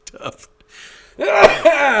choked up.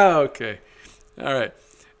 Okay. All right.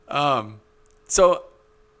 So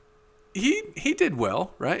he did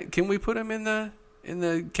well, right? Can we put him in the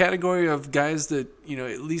category of guys that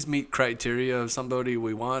at least meet criteria of somebody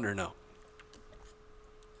we want, or no?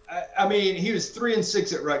 I mean, he was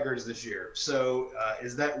 3-6 at Rutgers this year. So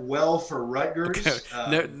is that well for Rutgers?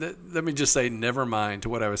 Okay. Let me just say never mind to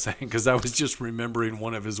what I was saying, because I was just remembering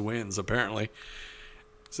one of his wins apparently.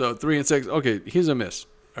 So 3-6. Okay, he's a miss.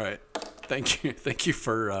 All right. Thank you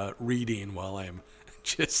for reading while I'm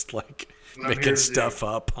just making stuff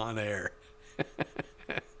up on air.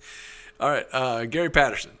 All right, Gary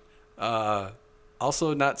Patterson.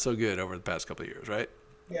 Also not so good over the past couple of years, right?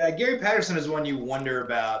 Yeah, Gary Patterson is one you wonder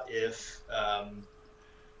about if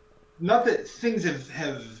not that things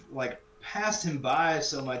have passed him by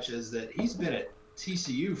so much as that he's been at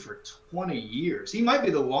TCU for 20 years. He might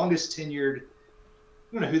be the longest tenured. I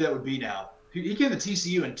don't know who that would be now. He came to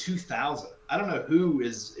TCU in 2000. I don't know who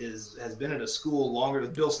has been at a school longer.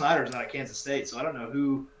 Bill Snyder's not at Kansas State, so I don't know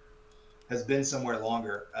who has been somewhere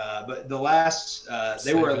longer. But the last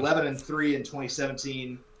they were 11-3 in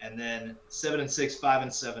 2017, and then 7-6,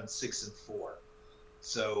 5-7, 6-4.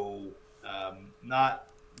 So not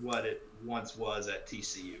what it once was at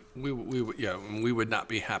TCU. We would not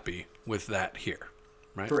be happy with that here,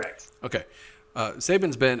 right? Correct. Okay.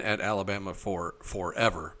 Saban's been at Alabama for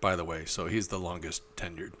forever, by the way, so he's the longest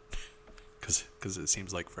tenured, because it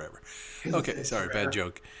seems like forever. Okay, sorry, forever. Bad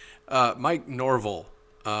joke. Mike Norvell,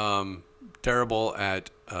 terrible at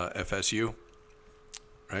FSU,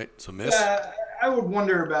 right? So miss. I would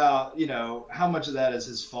wonder about how much of that is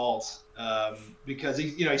his fault, because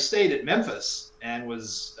he stayed at Memphis and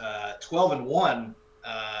was 12-1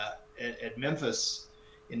 at Memphis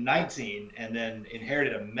in 19, and then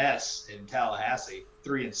inherited a mess in Tallahassee,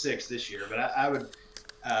 3-6 this year. But I would,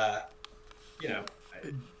 I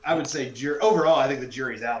would say overall, I think the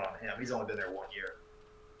jury's out on him. He's only been there 1 year.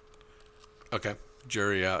 Okay,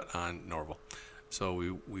 jury out on Norvell. So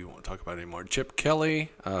we won't talk about it anymore. Chip Kelly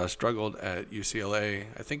struggled at UCLA.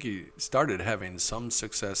 I think he started having some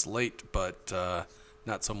success late, but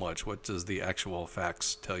not so much. What does the actual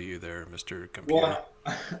facts tell you there, Mr. Computer? Well,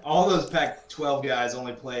 all those Pac-12 guys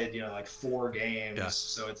only played, 4 games, yeah.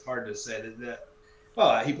 So it's hard to say that.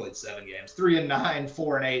 Well, he played 7 games: 3-9,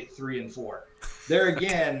 4-8, 3-4. There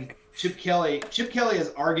again, Chip Kelly is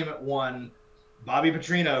argument 1. Bobby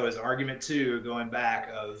Petrino is argument 2, going back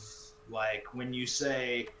of like when you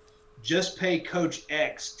say just pay Coach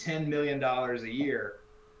X $10 million a year,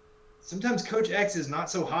 sometimes Coach X is not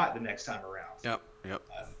so hot the next time around. Yep.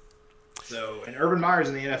 So, and Urban Meyer's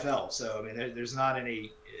in the NFL. So, I mean, there's not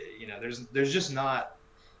any, there's just not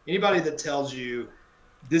anybody that tells you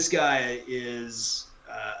this guy is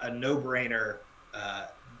a no-brainer.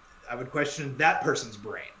 I would question that person's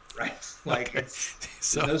brain, right? Like, Okay.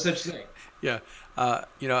 there's no such thing. Yeah.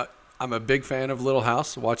 I'm a big fan of Little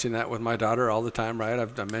House, watching that with my daughter all the time, right?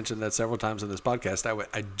 I've mentioned that several times in this podcast.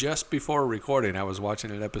 I just before recording, I was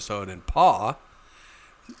watching an episode, and Pa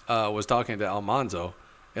was talking to Almanzo,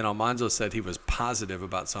 and Almanzo said he was positive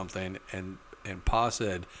about something, and Pa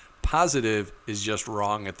said, positive is just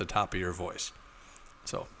wrong at the top of your voice.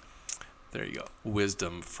 So there you go.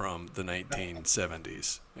 Wisdom from the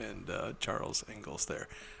 1970s and Charles Ingalls there.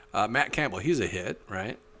 Matt Campbell, he's a hit,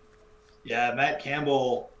 right? Yeah, Matt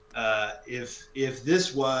Campbell, if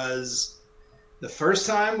this was the first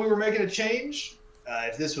time we were making a change,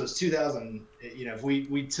 if this was 2000, if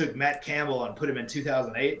we took Matt Campbell and put him in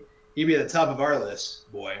 2008, he'd be at the top of our list,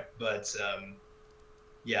 boy. But,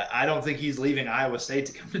 yeah, I don't think he's leaving Iowa State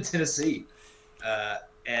to come to Tennessee.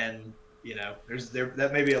 And, that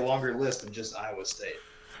may be a longer list than just Iowa State.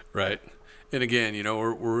 Right. And again,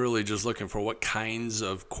 we're really just looking for what kinds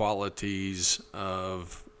of qualities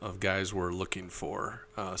of guys we're looking for.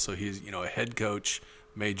 So he's, a head coach,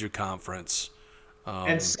 major conference.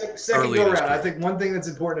 And second go around, I think one thing that's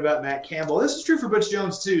important about Matt Campbell, this is true for Butch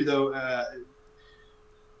Jones too, though.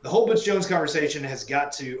 The whole Butch Jones conversation has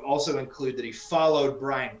got to also include that he followed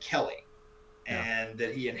Brian Kelly, and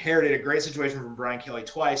that he inherited a great situation from Brian Kelly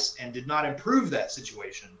twice and did not improve that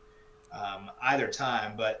situation either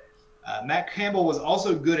time. But Matt Campbell was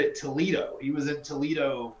also good at Toledo. He was at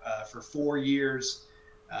Toledo for 4 years,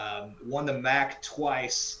 won the MAC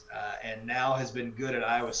twice, and now has been good at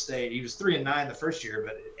Iowa State. He was 3-9 the first year,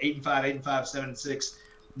 but 8-5, 7-6,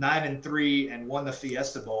 9-3, and won the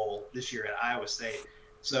Fiesta Bowl this year at Iowa State.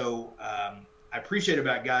 So I appreciate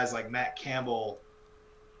about guys like Matt Campbell.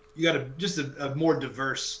 You got just a more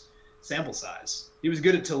diverse sample size. He was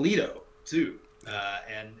good at Toledo too,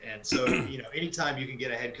 and so anytime you can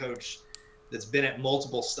get a head coach that's been at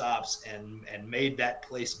multiple stops and made that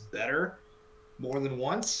place better more than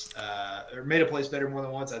once, or made a place better more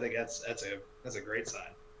than once, I think that's a great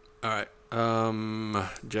sign. All right,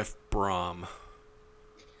 Jeff Brom.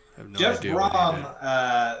 I have no Jeff idea Brom.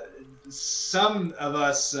 Some of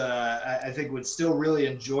us, I think, would still really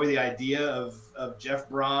enjoy the idea of Jeff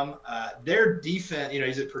Brom. Their defense,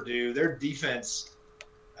 he's at Purdue. Their defense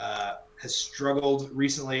has struggled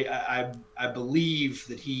recently. I believe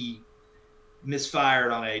that he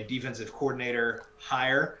misfired on a defensive coordinator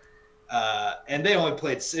hire, and they only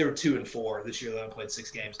played. They were 2-4 this year. They only played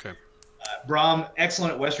 6 games. Okay. Brom,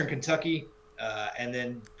 excellent at Western Kentucky. And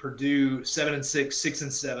then Purdue 7-6,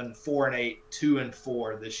 6-7, 4-8,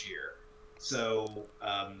 2-4 this year. So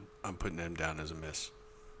I'm putting them down as a miss.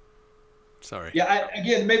 Sorry. Yeah,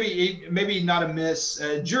 again, maybe not a miss.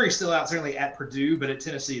 Jury's still out, certainly at Purdue, but at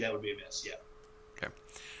Tennessee that would be a miss. Yeah.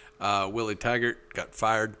 Okay. Willie Taggart got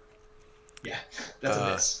fired. Yeah, that's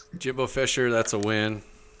a miss. Jimbo Fisher, that's a win.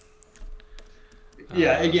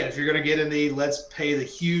 Yeah, again, if you're going to get in the let's pay the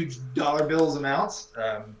huge dollar bills amounts,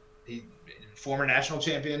 he former national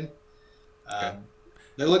champion. Okay.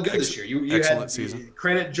 They look good this year. You excellent had season.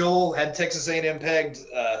 Credit Joel had Texas A&M pegged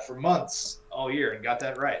for months all year and got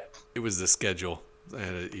that right. It was the schedule. They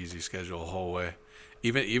had an easy schedule the whole way.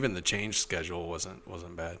 Even the change schedule wasn't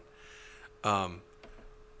bad.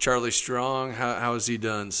 Charlie Strong, how has he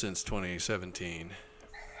done since 2017?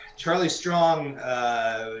 Charlie Strong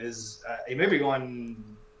he may be going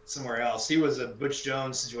somewhere else. He was a Butch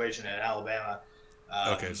Jones situation at Alabama.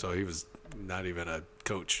 Okay, so he was not even a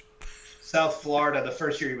coach. South Florida, the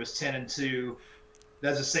first year he was 10-2.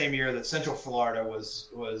 That's the same year that Central Florida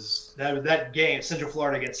was that game. Central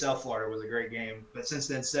Florida against South Florida was a great game. But since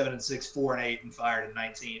then, 7-6, 4-8, and fired in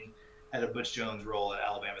 19. Had a Butch Jones role at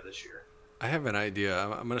Alabama this year. I have an idea.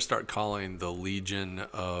 I'm going to start calling the legion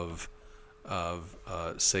of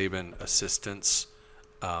Saban assistants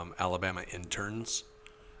Alabama interns,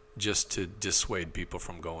 just to dissuade people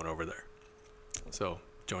from going over there. So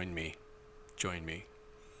join me.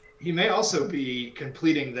 He may also be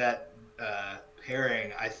completing that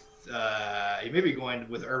pairing. He may be going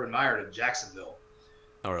with Urban Meyer to Jacksonville.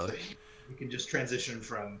 Oh, really? So he can just transition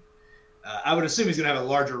from. I would assume he's going to have a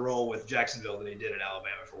larger role with Jacksonville than he did at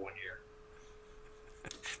Alabama for 1 year.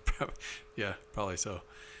 Yeah, probably so.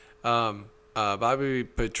 Bobby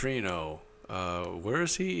Petrino, where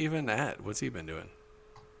is he even at? What's he been doing?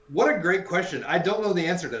 What a great question. I don't know the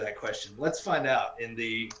answer to that question. Let's find out in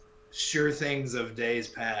the sure things of days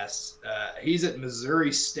past. He's at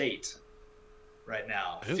Missouri State right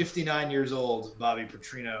now. Ooh. 59 years old, Bobby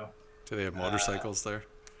Petrino. Do they have motorcycles there?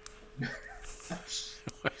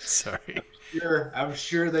 Sorry. I'm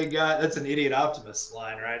sure they got. That's an idiot optimist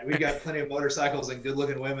line, right? We got plenty of motorcycles and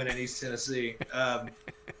good-looking women in East Tennessee.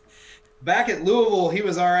 Back at Louisville, he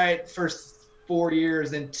was all right first 4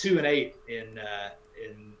 years, then 2-8 in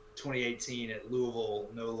 2018 at Louisville.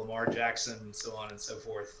 No Lamar Jackson, and so on and so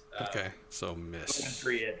forth. Okay, so miss.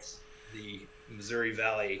 3 at the Missouri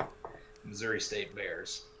Valley, Missouri State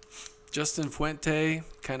Bears. Justin Fuente,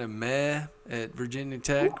 kind of meh at Virginia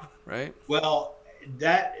Tech, right? Well,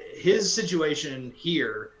 his situation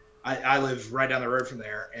here, I live right down the road from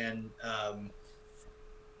there, and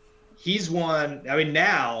he's won. I mean,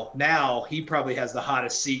 now he probably has the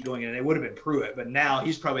hottest seat going in. It would have been Pruitt, but now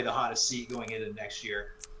he's probably the hottest seat going into next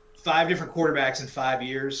year. 5 different quarterbacks in 5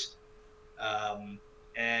 years,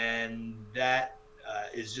 and that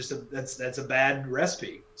is just that's a bad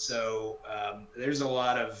recipe. So there's a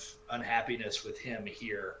lot of unhappiness with him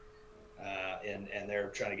here, and they're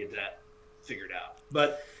trying to get that figured out.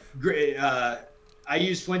 But I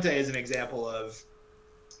use Fuente as an example of,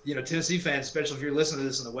 Tennessee fans, especially if you're listening to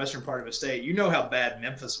this in the western part of the state, you know how bad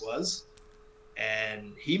Memphis was,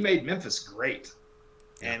 and he made Memphis great.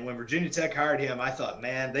 And when Virginia Tech hired him, I thought,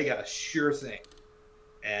 man, they got a sure thing.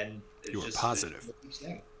 And you were positive.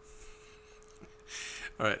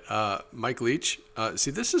 All right, Mike Leach.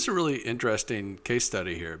 See, this is a really interesting case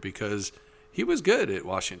study here because he was good at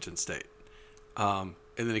Washington State. And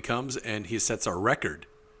then he comes and he sets a record,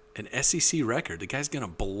 an SEC record. The guy's going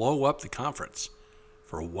to blow up the conference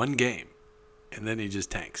for one game, and then he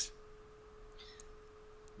just tanks.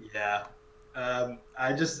 Yeah. I'm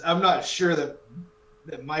not sure that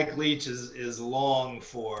Mike Leach is long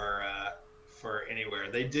for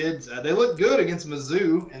anywhere. They looked good against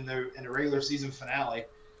Mizzou in the regular season finale,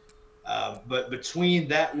 but between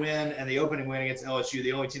that win and the opening win against LSU,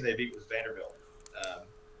 the only team they beat was Vanderbilt.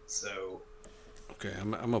 Okay,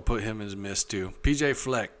 I'm gonna put him as miss too. PJ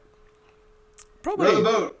Fleck, probably row the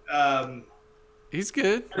boat. He's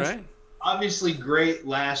good, right? Obviously great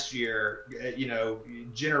last year.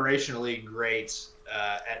 Generationally great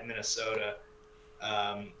at Minnesota.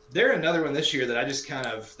 They're another one this year that I just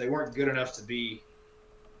they weren't good enough to be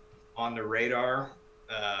on the radar.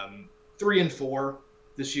 3-4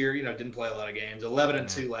 this year, didn't play a lot of games.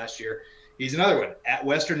 11-2 last year. He's another one at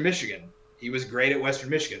Western Michigan. He was great at Western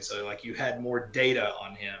Michigan, so you had more data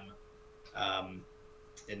on him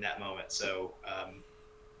in that moment. So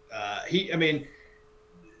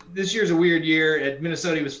this year's a weird year. At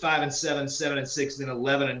Minnesota, he was 5-7, 7-6, then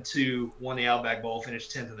 11-2. Won the Outback Bowl,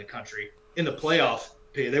 finished 10th in the country. In the playoff,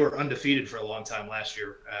 they were undefeated for a long time last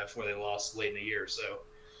year before they lost late in the year. So,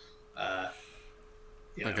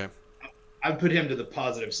 okay. I'd put him to the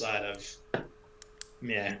positive side of,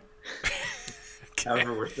 meh. Okay.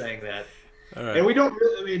 However we're saying that. All right. And we don't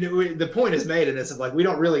really, the point is made in this of we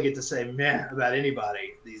don't really get to say meh about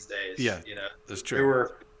anybody these days. Yeah, that's true. There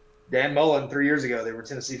were Dan Mullen 3 years ago. There were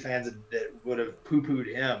Tennessee fans that would have poo-pooed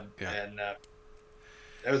him. Yeah. And that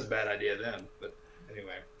was a bad idea then. But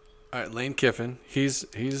anyway. All right, Lane Kiffin. He's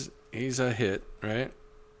a hit, right?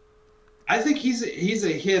 I think he's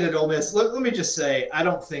a hit at Ole Miss. Let me just say, I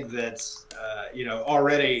don't think that's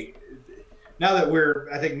already. Now that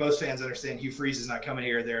I think most fans understand Hugh Freeze is not coming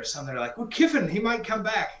here. There are some that are like, well, Kiffin, he might come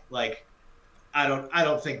back. I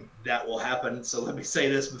don't think that will happen. So let me say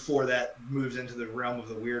this before that moves into the realm of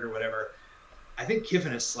the weird or whatever. I think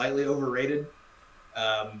Kiffin is slightly overrated.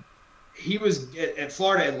 He was at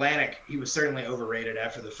Florida Atlantic. He was certainly overrated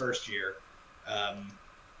after the first year.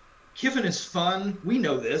 Kiffin is fun. We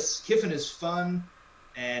know this. Kiffin is fun,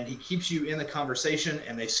 and he keeps you in the conversation,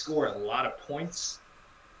 and they score a lot of points.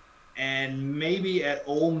 And maybe at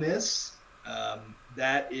Ole Miss,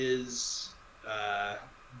 that is,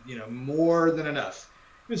 more than enough.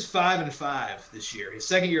 He was 5-5 this year. His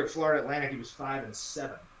second year at Florida Atlantic, he was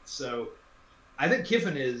 5-7. So I think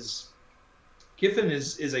Kiffin is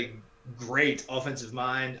a great offensive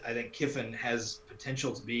mind. I think Kiffin has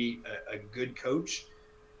potential to be a good coach,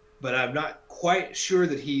 but I'm not quite sure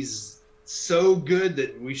that he's so good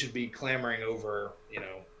that we should be clamoring over,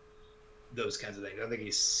 those kinds of things. I think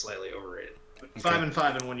he's slightly overrated. Okay.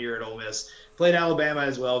 5-5 in 1 year at Ole Miss. Played Alabama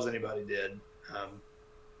as well as anybody did.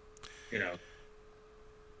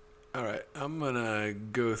 All right, I'm going to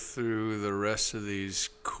go through the rest of these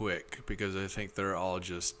quick because I think they're all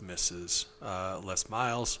just misses. Les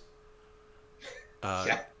Miles.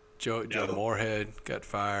 Yeah. Joe Moorhead got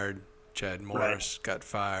fired. Chad Morris got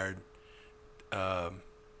fired.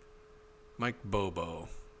 Mike Bobo.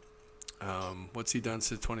 What's he done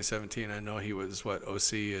since 2017? I know he was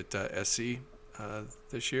OC at SC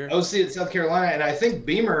this year. OC at South Carolina, and I think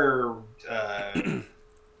Beamer.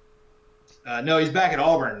 No, he's back at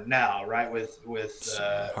Auburn now, right? With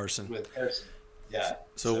Harsin. With Harsin, yeah.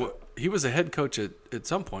 So he was a head coach at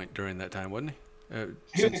some point during that time, wasn't he?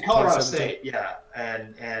 He was at Colorado State, yeah.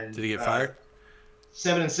 And did he get fired?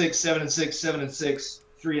 7-6, 7-6, 7-6,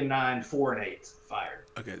 3-9, 4-8, fired.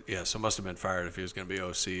 Okay, yeah. So must have been fired if he was going to be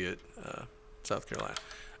OC at South Carolina.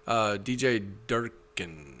 DJ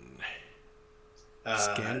Durkin,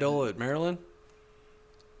 scandal at Maryland.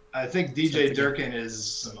 I think DJ Durkin is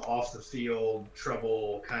some off the field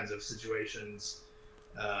trouble kinds of situations.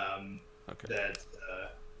 That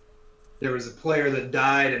there was a player that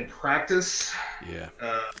died in practice. Yeah.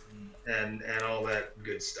 And all that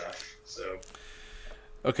good stuff. So.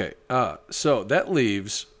 Okay. So that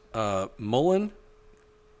leaves Mullen,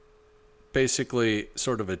 basically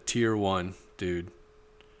sort of a tier 1 dude.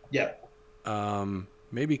 Yep.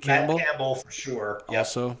 Maybe Campbell. Matt Campbell for sure. Yep.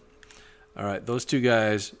 Also. All right, those two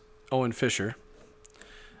guys, Owen Fisher.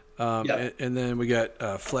 Yep. And then we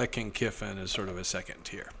got Fleck and Kiffin as sort of a second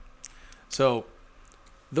tier. So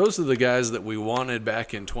those are the guys that we wanted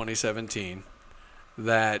back in 2017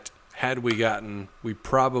 that had we gotten, we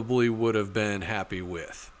probably would have been happy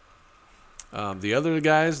with. The other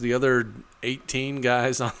guys, the other 18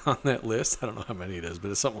 guys on that list, I don't know how many it is,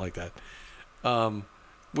 but it's something like that.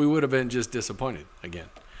 We would have been just disappointed again.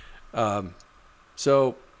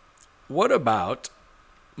 So what about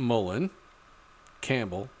Mullen,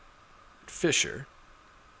 Campbell, Fisher?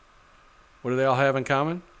 What do they all have in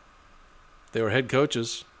common? They were head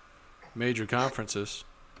coaches, major conferences.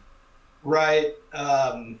 Right.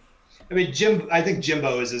 I think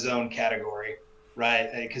Jimbo is his own category, right?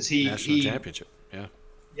 Because National championship, yeah.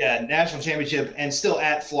 Yeah, national championship, and still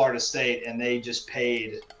at Florida State, and they just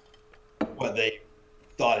paid what they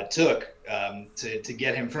thought it took to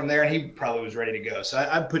get him from there, and he probably was ready to go. So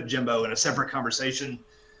I'd put Jimbo in a separate conversation.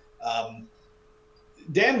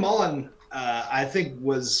 Dan Mullen, I think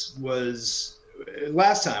was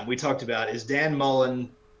last time we talked about, is Dan Mullen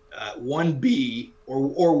 1B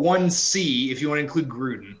or 1C if you want to include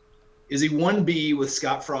Gruden? Is he 1B with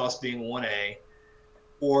Scott Frost being 1A,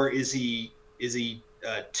 or is he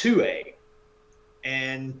 2A?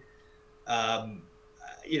 And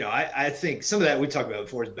I think some of that we talked about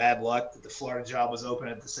before is bad luck that the Florida job was open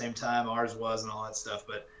at the same time ours was and all that stuff.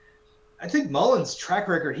 But I think Mullen's track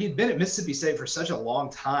record, he'd been at Mississippi State for such a long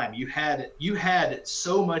time. You had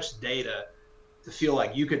so much data to feel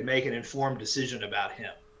like you could make an informed decision about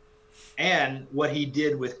him. And what he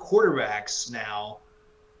did with quarterbacks now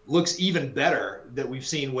looks even better, that we've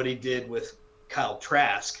seen what he did with Kyle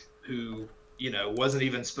Trask, who, wasn't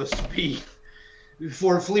even supposed to be,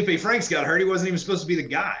 before Felipe Franks got hurt, he wasn't even supposed to be the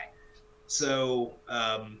guy. So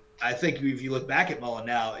I think if you look back at Mullen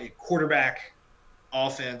now, a quarterback,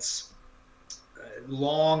 offense,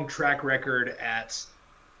 long track record at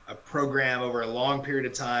a program over a long period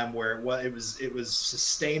of time where it was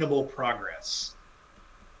sustainable progress.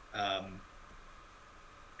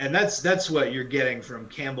 And that's what you're getting from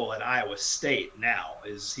Campbell at Iowa State now,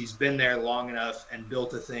 is he's been there long enough and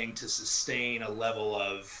built a thing to sustain a level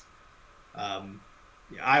of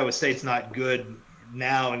Iowa State's not good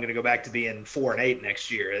now and going to go back to being 4-8 next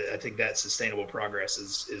year. I think that sustainable progress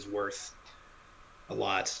is worth a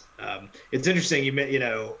lot. It's interesting,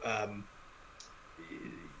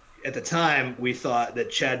 at the time we thought that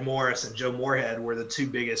Chad Morris and Joe Moorhead were the two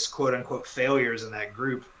biggest quote unquote failures in that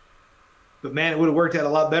group. But man, it would have worked out a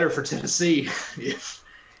lot better for Tennessee if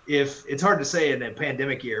it's hard to say in a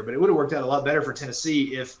pandemic year, but it would have worked out a lot better for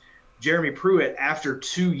Tennessee if Jeremy Pruitt, after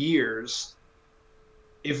 2 years,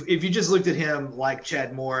 if you just looked at him like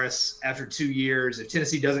Chad Morris after 2 years, if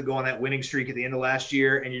Tennessee doesn't go on that winning streak at the end of last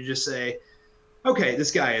year, and you just say, okay, this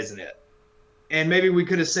guy isn't it. And maybe we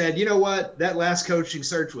could have said, you know what, that last coaching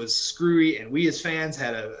search was screwy, and we as fans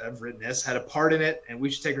had a part in it, and we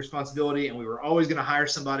should take responsibility, and we were always going to hire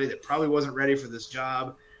somebody that probably wasn't ready for this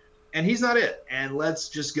job, and he's not it, and let's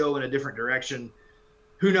just go in a different direction.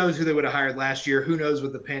 Who knows who they would have hired last year? Who knows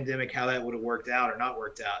with the pandemic how that would have worked out or not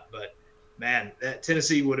worked out? But, man, that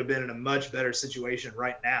Tennessee would have been in a much better situation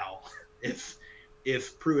right now if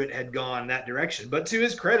Pruitt had gone that direction. But to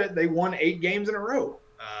his credit, they won 8 games in a row.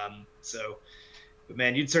 But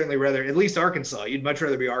man, you'd certainly rather, at least Arkansas, you'd much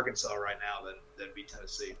rather be Arkansas right now than be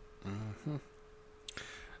Tennessee. Mm-hmm.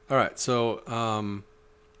 All right. So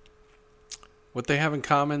what they have in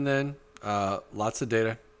common then, lots of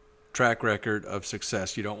data, track record of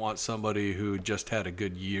success. You don't want somebody who just had a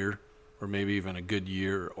good year or maybe even a good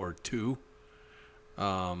year or two,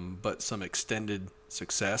 but some extended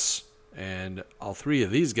success And all three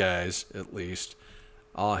of these guys, at least,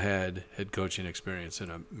 all had head coaching experience in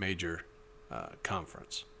a major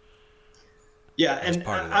conference. Yeah, and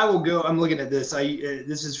I will go. I'm looking at this.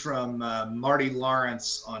 This is from Marty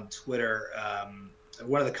Lawrence on Twitter.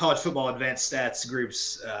 One of the college football advanced stats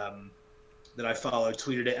groups that I follow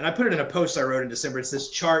tweeted it, and I put it in a post I wrote in December. It's this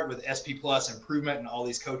chart with SP Plus improvement and all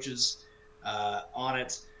these coaches on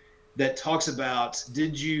it that talks about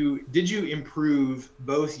did you improve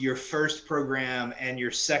both your first program and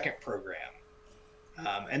your second program.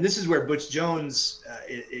 And this is where Butch Jones,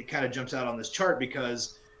 it kind of jumps out on this chart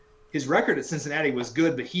because his record at Cincinnati was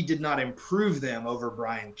good, but he did not improve them over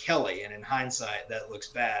Brian Kelly. And in hindsight, that looks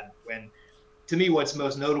bad. When, to me, what's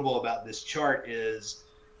most notable about this chart is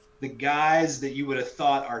the guys that you would have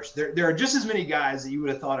thought are there are just as many guys that you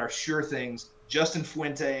would have thought are sure things. Justin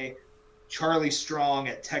Fuente, Charlie Strong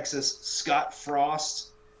at Texas, Scott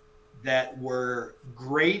Frost, that were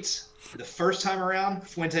great the first time around.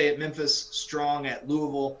 Fuente at Memphis, Strong at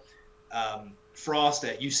Louisville, Frost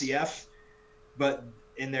at UCF. But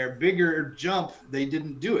in their bigger jump, they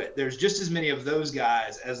didn't do it. There's just as many of those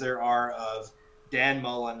guys as there are of Dan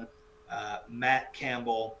Mullen, Matt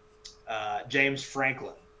Campbell, James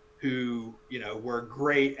Franklin, who, were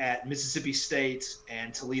great at Mississippi State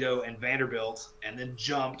and Toledo and Vanderbilt, and then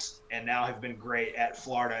jumped and now have been great at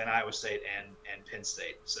Florida and Iowa State and Penn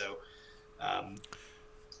State. So,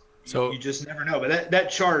 you just never know. But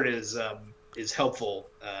that chart is helpful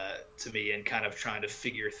to me in kind of trying to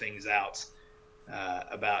figure things out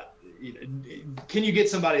about, can you get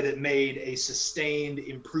somebody that made a sustained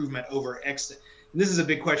improvement over X? And this is a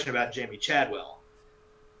big question about Jamie Chadwell.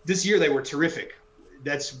 This year they were terrific.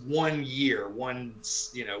 That's 1 year, one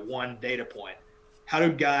data point. How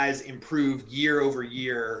do guys improve year over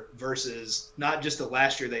year versus not just the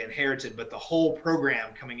last year they inherited, but the whole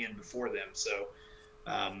program coming in before them? So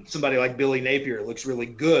somebody like Billy Napier looks really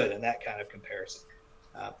good in that kind of comparison.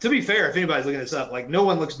 To be fair, if anybody's looking this up, no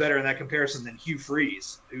one looks better in that comparison than Hugh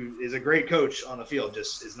Freeze, who is a great coach on the field,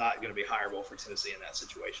 just is not going to be hireable for Tennessee in that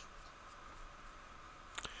situation.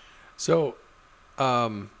 So,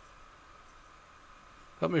 let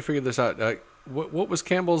me figure this out. What was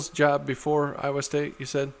Campbell's job before Iowa State, you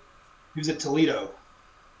said? He was at Toledo.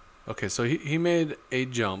 Okay, so he made a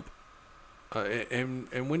jump.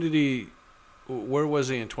 And when did where was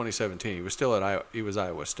he in 2017? He was still at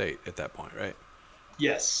Iowa State at that point, right?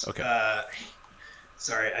 Yes. Okay.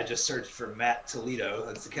 Sorry, I just searched for Matt Toledo.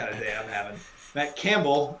 That's the kind of day I'm having. Matt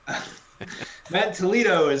Campbell. Matt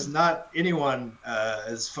Toledo is not anyone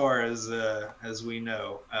as far as we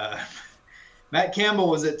know. Matt Campbell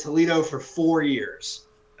was at Toledo for 4 years,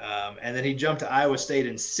 and then he jumped to Iowa State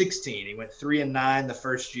in 2016. He went 3-9 the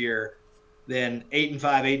first year, then 8-5,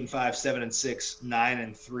 8-5, 7-6,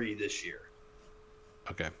 9-3 this year.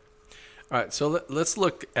 Okay. All right. So let's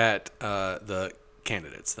look at the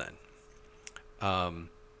candidates then.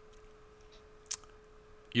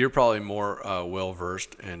 You're probably more well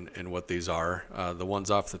versed in what these are. The ones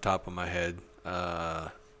off the top of my head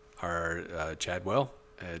are Chadwell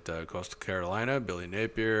at Coastal Carolina, Billy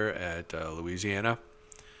Napier at Louisiana,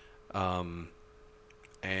 and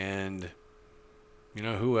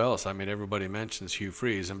who else? I mean, everybody mentions Hugh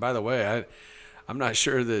Freeze, and by the way, I'm not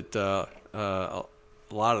sure that a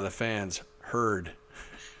lot of the fans heard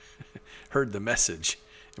the message.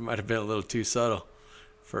 It might have been a little too subtle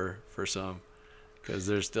for some, because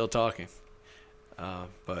they're still talking.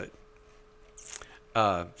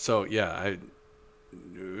 So yeah,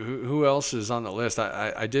 who else is on the list?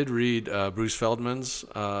 I did read Bruce Feldman's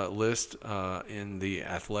list in The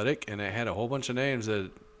Athletic, and it had a whole bunch of names that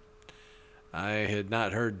I had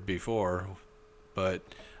not heard before. But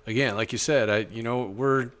again, like you said,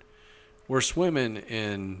 we're swimming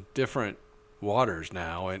in different waters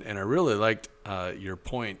now, and I really liked your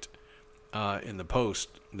point in the post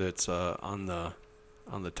that's on the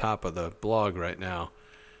top of the blog right now,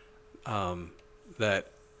 that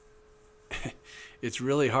it's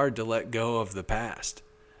really hard to let go of the past,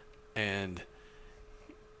 and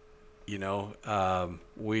we're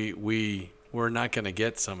not going to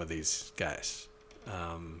get some of these guys,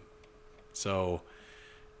 so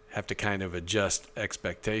have to kind of adjust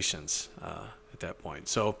expectations at that point.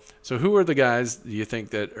 So who are the guys do you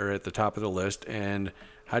think that are at the top of the list, and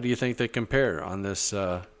how do you think they compare on this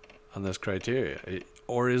criteria?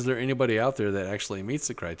 Or is there anybody out there that actually meets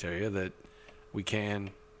the criteria that we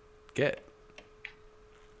can get?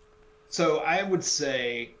 So I would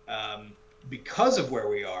say because of where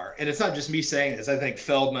we are, and it's not just me saying this, I think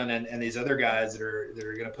Feldman and these other guys that are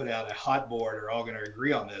going to put out a hot board are all going to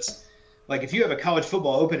agree on this. Like, if you have a college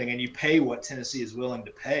football opening and you pay what Tennessee is willing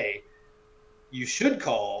to pay, you should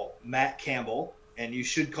call Matt Campbell, and you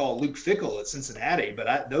should call Luke Fickell at Cincinnati.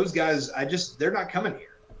 But those guys, they're not coming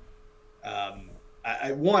here.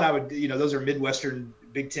 I would, those are Midwestern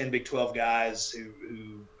Big 10, Big 12 guys who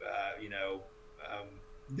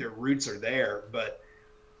their roots are there. But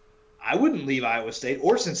I wouldn't leave Iowa State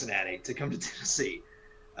or Cincinnati to come to Tennessee.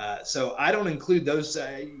 So I don't include those.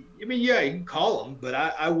 You can call them, but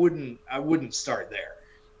I wouldn't start there.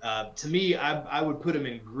 To me, I would put them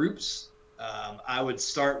in groups. I would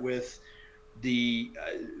start with the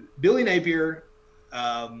Billy Napier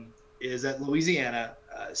is at Louisiana.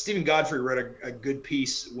 Stephen Godfrey wrote a good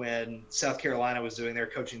piece when South Carolina was doing their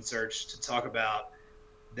coaching search to talk about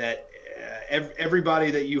that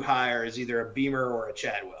everybody that you hire is either a Beamer or a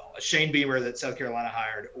Chadwell, a Shane Beamer that South Carolina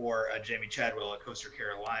hired or a Jamie Chadwell at Coastal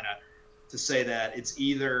Carolina, to say that it's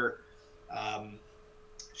either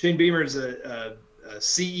Shane Beamer is a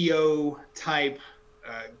CEO type,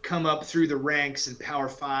 come up through the ranks in Power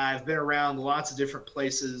 5, been around lots of different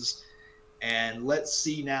places, and let's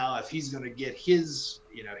see now if he's going to get his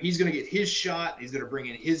shot. He's going to bring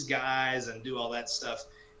in his guys and do all that stuff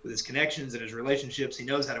with his connections and his relationships. He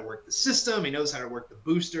knows how to work the system. He knows how to work the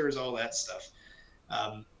boosters, all that stuff.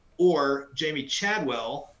 Or Jamie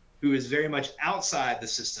Chadwell, who is very much outside the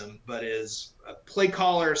system, but is a play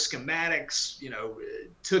caller, schematics,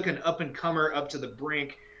 took an up-and-comer up to the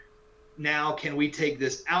brink. Now can we take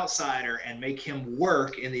this outsider and make him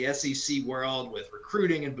work in the SEC world with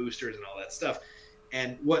recruiting and boosters and all that stuff?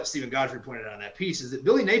 And what Stephen Godfrey pointed out in that piece is that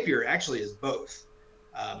Billy Napier actually is both.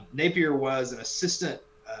 Napier was an assistant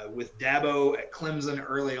with Dabo at Clemson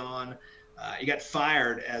early on. He got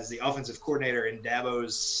fired as the offensive coordinator in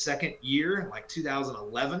Dabo's second year, like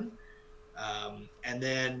 2011. And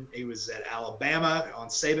then he was at Alabama on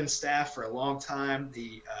Saban's staff for a long time.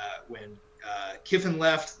 When Kiffin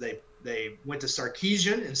left, they went to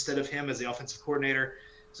Sarkisian instead of him as the offensive coordinator.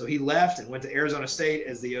 So he left and went to Arizona State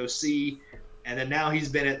as the OC. And then now he's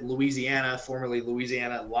been at Louisiana, formerly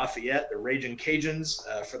Louisiana Lafayette, the Raging Cajuns,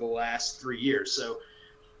 for the last 3 years. So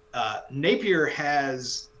Napier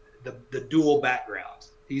has the dual background.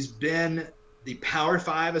 He's been the Power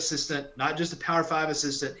 5 assistant, not just a Power 5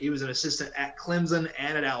 assistant. He was an assistant at Clemson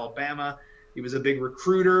and at Alabama. He was a big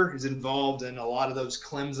recruiter. He's involved in a lot of those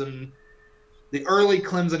the early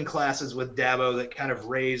Clemson classes with Dabo that kind of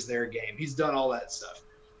raised their game. He's done all that stuff.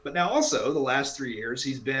 But now also the last 3 years,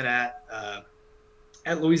 he's been at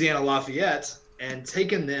Louisiana Lafayette and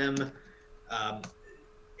taken them.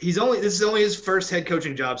 This is only his first head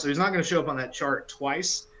coaching job, so he's not going to show up on that chart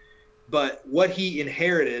twice. But what he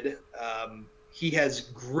inherited, he has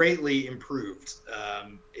greatly improved.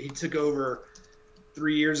 He took over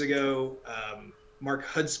 3 years ago. Mark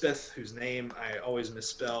Hudspeth, whose name I always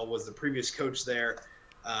misspell, was the previous coach there.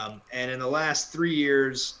 And in the last 3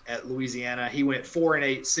 years at Louisiana, he went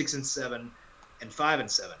 4-8, 6-7, and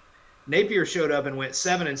 5-7. Napier showed up and went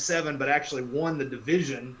 7-7, but actually won the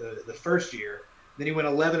division the first year. Then he went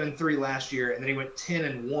 11-3 last year, and then he went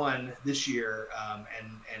 10-1 this year,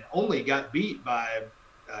 and only got beat by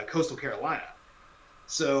Coastal Carolina.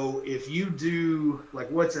 So if you do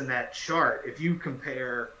like what's in that chart, if you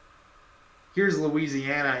compare, here's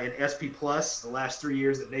Louisiana in SP Plus the last 3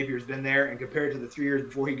 years that Napier's been there, and compared to the 3 years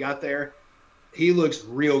before he got there, he looks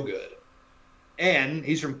real good. And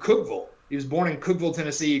he's from Cookeville. He was born in Cookeville,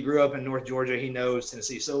 Tennessee. He grew up in North Georgia. He knows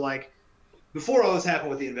Tennessee. So like, before all this happened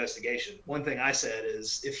with the investigation, one thing I said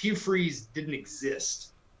is if Hugh Freeze didn't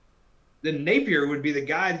exist, then Napier would be the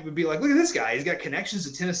guy that would be like, look at this guy. He's got connections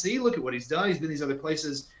to Tennessee. Look at what he's done. He's been these other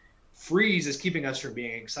places. Freeze is keeping us from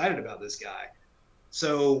being excited about this guy.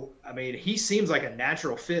 So, I mean, he seems like a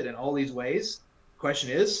natural fit in all these ways.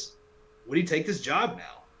 Question is, would he take this job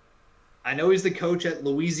now? I know he's the coach at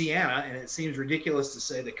Louisiana, and it seems ridiculous to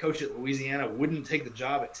say the coach at Louisiana wouldn't take the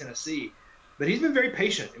job at Tennessee. But he's been very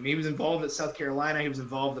patient. I mean, he was involved at South Carolina. He was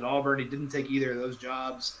involved at Auburn. He didn't take either of those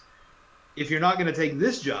jobs. If you're not going to take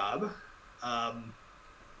this job,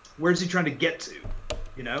 where's he trying to get to?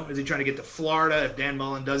 Is he trying to get to Florida if Dan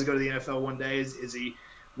Mullen does go to the NFL one day? Is he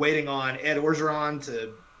waiting on Ed Orgeron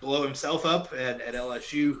to blow himself up at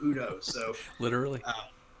LSU? Who knows? So literally,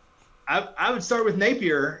 I would start with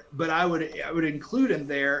Napier, but I would include in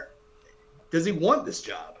there, does he want this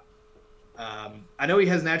job? I know he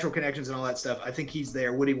has natural connections and all that stuff. I think he's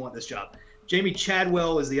there. Would he want this job? Jamie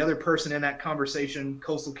Chadwell is the other person in that conversation.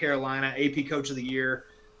 Coastal Carolina, AP Coach of the Year,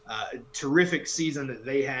 terrific season that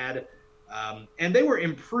they had, and they were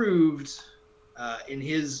improved in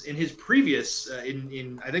his previous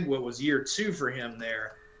in I think what was year 2 for him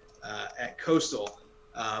there at Coastal.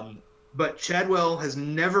 But Chadwell has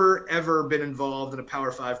never ever been involved in a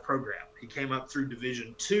Power 5 program. He came up through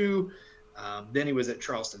Division II. Then he was at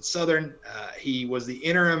Charleston Southern. He was the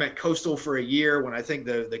interim at Coastal for a year when I think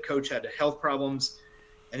the coach had health problems.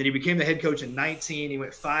 And then he became the head coach in 19. He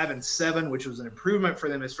went 5-7, which was an improvement for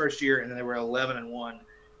them his first year. And then they were 11-1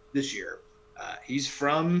 this year. He's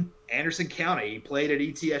from Anderson County. He played at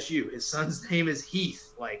ETSU. His son's name is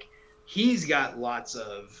Heath. Like, he's got lots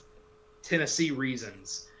of Tennessee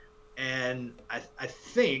reasons. And I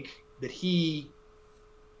think that he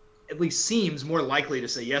at least seems more likely to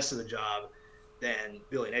say yes to the job than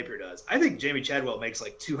Billy Napier does. I think Jamie Chadwell makes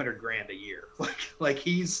like $200,000 a year. Like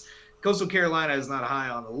he's Coastal Carolina is not high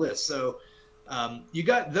on the list. So you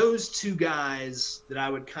got those two guys that I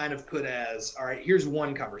would kind of put as, all right, here's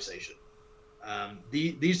one conversation.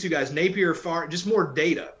 These two guys, Napier, just more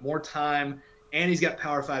data, more time, and he's got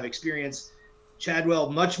Power 5 experience. Chadwell,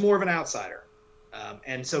 much more of an outsider.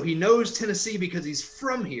 And so he knows Tennessee because he's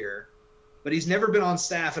from here, but he's never been on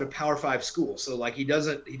staff at a Power 5 school. So like he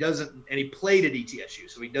doesn't, and he played at ETSU,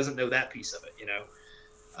 so he doesn't know that piece of it, you know?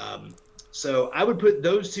 So I would put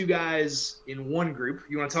those two guys in one group.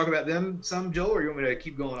 You want to talk about them some, Joel, or you want me to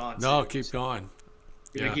keep going on? No, keep going.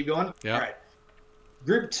 You want to keep going? Yeah. All right.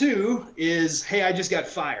 Group 2 is, hey, I just got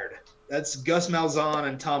fired. That's Gus Malzahn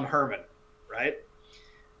and Tom Herman, right?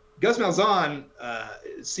 Gus Malzahn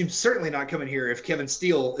seems certainly not coming here if Kevin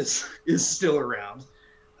Steele is still around.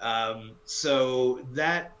 So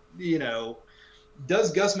that, you know,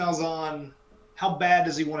 does Gus Malzahn, how bad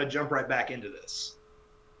does he want to jump right back into this?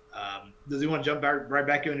 Does he want to jump right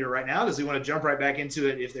back into it right now? Does he want to jump right back into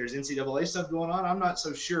it if there's NCAA stuff going on? I'm not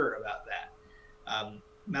so sure about that.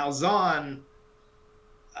 Malzahn,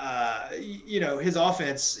 you know, his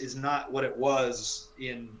offense is not what it was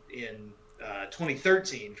in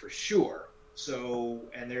 2013 for sure. So,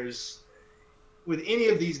 and there's, with any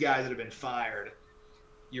of these guys that have been fired,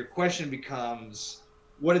 your question becomes,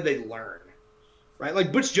 what did they learn? Right?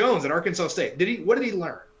 Like Butch Jones at Arkansas State. What did he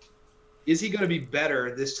learn? Is he going to be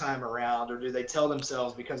better this time around, or do they tell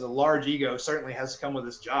themselves, because a large ego certainly has to come with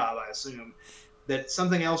this job, I assume, that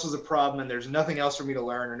something else is a problem and there's nothing else for me to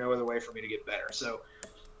learn or no other way for me to get better? So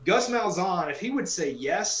Gus Malzahn, if he would say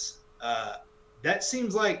yes, that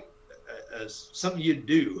seems like something you'd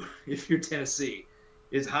do if you're Tennessee,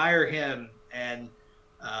 is hire him. And,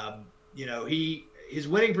 you know, his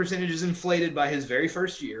winning percentage is inflated by his very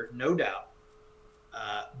first year, no doubt.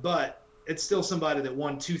 But it's still somebody that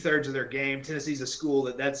won 2/3 of their game. Tennessee's a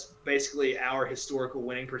school that's basically our historical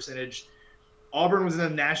winning percentage. Auburn was in the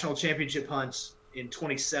national championship hunt in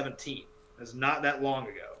 2017. That's not that long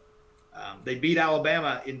ago. They beat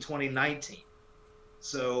Alabama in 2019.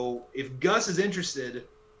 So if Gus is interested,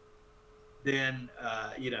 then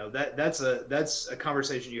you know that's a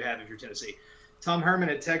conversation you have if you're Tennessee. Tom Herman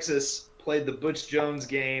at Texas played the Butch Jones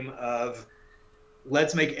game of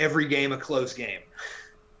let's make every game a close game.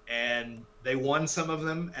 And they won some of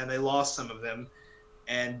them and they lost some of them.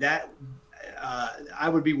 And that I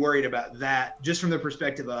would be worried about that just from the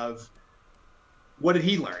perspective of what did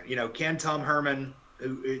he learn? You know, can Tom Herman,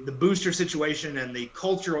 the booster situation and the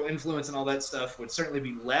cultural influence and all that stuff would certainly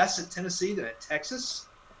be less at Tennessee than at Texas.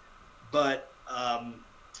 But,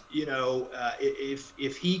 you know,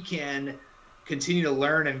 if he can continue to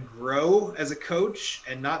learn and grow as a coach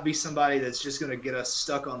and not be somebody that's just going to get us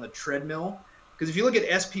stuck on the treadmill. Because if you look at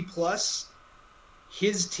SP Plus,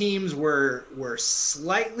 his teams were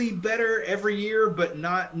slightly better every year, but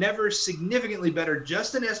never significantly better,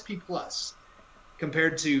 just in SP Plus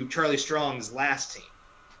compared to Charlie Strong's last team.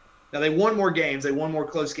 Now they won more games, they won more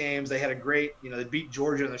close games. They had a great, you know, they beat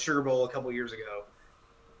Georgia in the Sugar Bowl a couple years ago.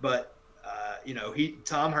 But you know,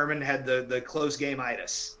 Tom Herman had the close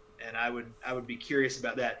game-itis, and I would be curious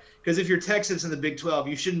about that. Because if you're Texas in the Big 12,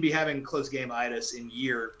 you shouldn't be having close game-itis in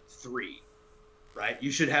year 3. Right?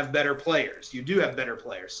 You should have better players. You do have better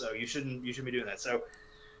players, so you shouldn't be doing that. So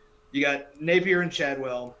you got Napier and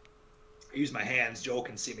Chadwell. I use my hands. Joel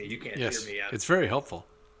can see me. You can't hear me. It's very helpful.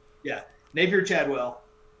 Yeah. Napier, Chadwell,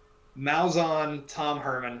 Malzahn, Tom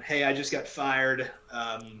Herman. Hey, I just got fired.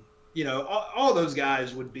 You know, all those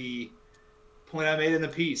guys would be point I made in the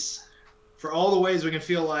piece. For all the ways we can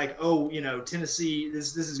feel like, oh, you know, Tennessee,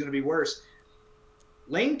 this is going to be worse.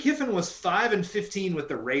 Lane Kiffin was 5-15 with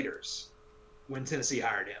the Raiders when Tennessee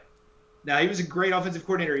hired him. Now, he was a great offensive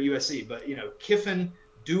coordinator at USC, but, you know, Kiffin,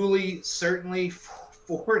 Dooley, certainly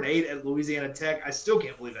 4-8 at Louisiana Tech. I still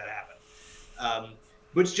can't believe that happened.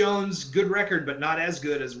 Butch Jones, good record, but not as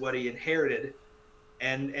good as what he inherited.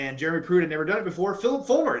 And Jeremy Pruitt had never done it before. Philip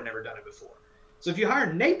Fulmer had never done it before. So if you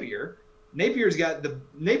hire Napier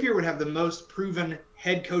would have the most proven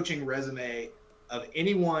head coaching resume of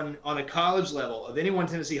anyone on a college level, of anyone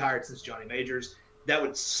Tennessee hired since Johnny Majors. that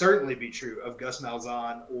would certainly be true of Gus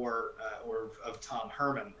Malzahn or of Tom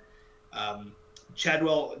Herman.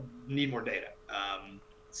 Chadwell need more data.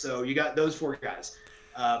 So you got those 4 guys.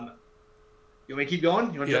 You want me to keep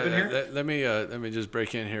going? You want to jump in here? Let me just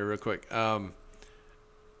break in here real quick. And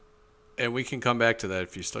we can come back to that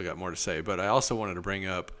if you still got more to say. But I also wanted to bring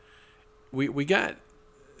up, we got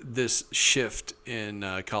this shift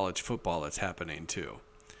in college football that's happening too,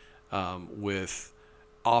 with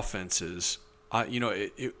offenses.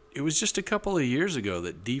 It was just a couple of years ago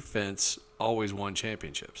that defense always won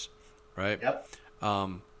championships, right? Yep.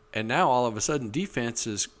 And now all of a sudden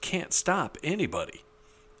defenses can't stop anybody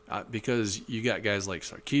because you got guys like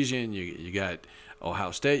Sarkisian, you got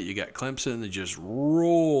Ohio State, you got Clemson that just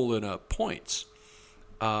rolling up points.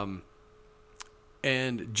 And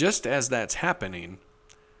just as that's happening,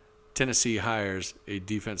 Tennessee hires a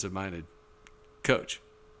defensive-minded coach,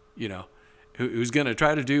 who's going to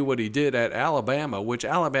try to do what he did at Alabama, which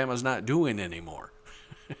Alabama's not doing anymore,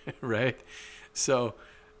 right? So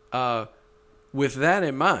with that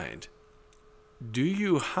in mind, do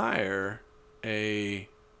you hire an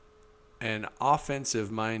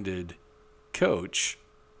offensive-minded coach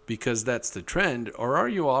because that's the trend, or are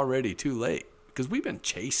you already too late? Because we've been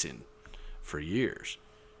chasing for years,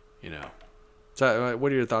 So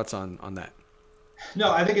what are your thoughts on that?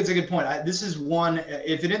 No, I think it's a good point. This is one,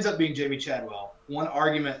 if it ends up being Jamey Chadwell, one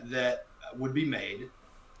argument that would be made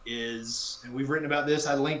is, and we've written about this,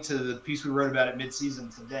 I linked to the piece we wrote about it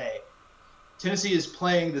midseason today, Tennessee is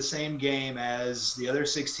playing the same game as the other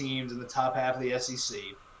 6 teams in the top half of the SEC.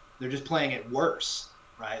 They're just playing it worse,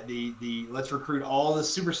 right? The let's recruit all the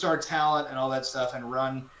superstar talent and all that stuff and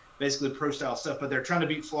run basically pro-style stuff, but they're trying to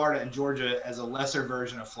beat Florida and Georgia as a lesser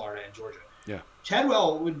version of Florida and Georgia. Yeah.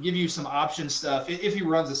 Chadwell would give you some option stuff if he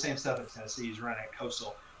runs the same stuff at Tennessee he's running at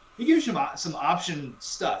Coastal. He gives you some option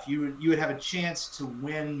stuff. You would have a chance to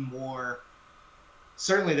win more,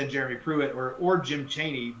 certainly than Jeremy Pruitt or Jim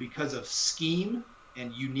Chaney, because of scheme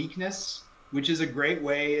and uniqueness, which is a great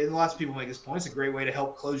way, and lots of people make this point, it's a great way to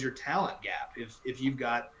help close your talent gap if you've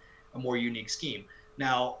got a more unique scheme.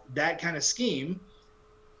 Now, that kind of scheme,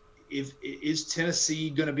 is Tennessee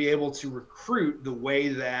going to be able to recruit the way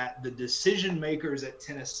that the decision makers at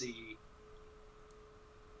Tennessee,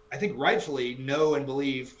 I think rightfully know and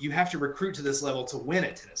believe you have to recruit to this level to win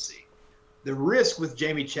at Tennessee? The risk with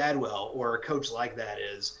Jamey Chadwell or a coach like that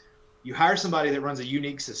is you hire somebody that runs a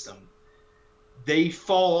unique system. They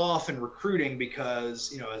fall off in recruiting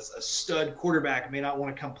because, a stud quarterback may not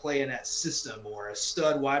want to come play in that system, or a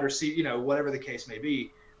stud wide receiver, whatever the case may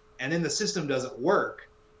be. And then the system doesn't work.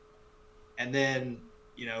 And then,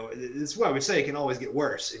 this is why we say it can always get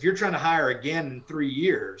worse. If you're trying to hire again in 3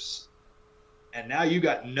 years, and now you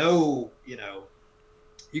got no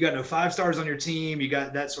 5 stars on your team, you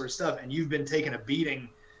got that sort of stuff, and you've been taking a beating,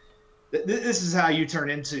 this is how you turn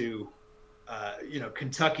into,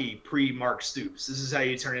 Kentucky pre-Mark Stoops. This is how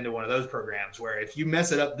you turn into one of those programs where if you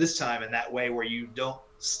mess it up this time in that way where you don't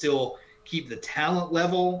still keep the talent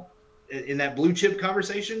level in that blue chip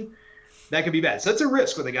conversation, that could be bad. So that's a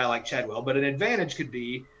risk with a guy like Chadwell, but an advantage could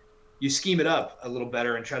be you scheme it up a little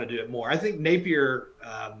better and try to do it more. I think Napier,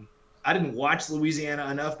 I didn't watch Louisiana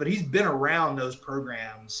enough, but he's been around those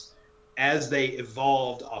programs as they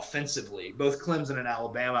evolved offensively, both Clemson and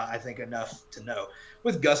Alabama, I think enough to know.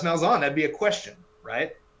 With Gus Malzahn, that'd be a question,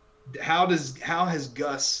 right? How has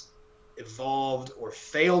Gus evolved or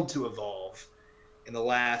failed to evolve in the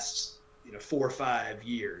last 4 or 5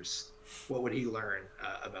 years? What would he learn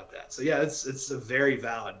about that? So yeah, it's a very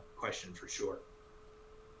valid question for sure.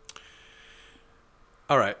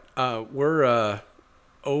 All right, we're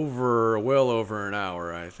well over an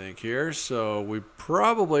hour, I think, here. So we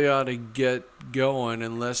probably ought to get going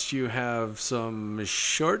unless you have some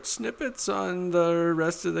short snippets on the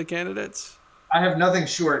rest of the candidates. I have nothing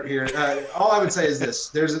short here. All I would say is this.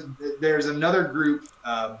 There's another group.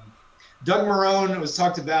 Doug Marrone was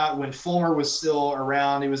talked about when Fulmer was still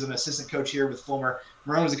around. He was an assistant coach here with Fulmer.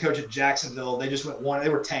 Marrone was a coach at Jacksonville. They just went they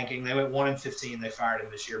were tanking. They went 1-15. They fired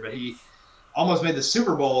him this year, but he almost made the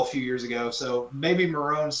Super Bowl a few years ago. So maybe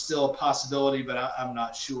Marrone's still a possibility, but I'm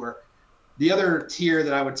not sure. The other tier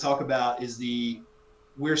that I would talk about is the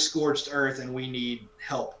we're scorched earth and we need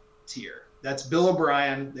help tier. That's Bill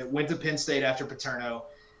O'Brien that went to Penn State after Paterno.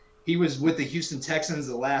 He was with the Houston Texans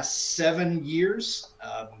the last 7 years.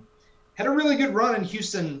 Had a really good run in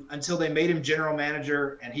Houston until they made him general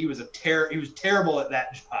manager, and he was terrible at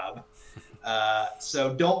that job.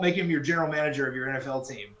 So don't make him your general manager of your NFL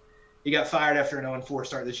team. He got fired after an 0-4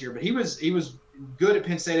 start this year, but he was good at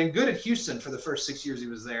Penn State and good at Houston for the first 6 years he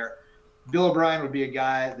was there. Bill O'Brien would be a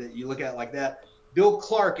guy that you look at like that. Bill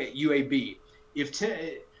Clark at UAB.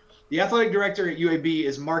 The athletic director at UAB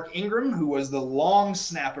is Mark Ingram, who was the long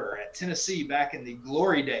snapper at Tennessee back in the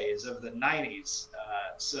glory days of the 90s.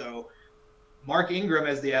 So Mark Ingram,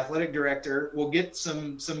 as the athletic director, will get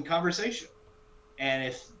some conversation. And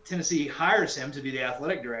if Tennessee hires him to be the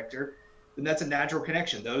athletic director, then that's a natural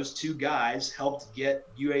connection. Those two guys helped get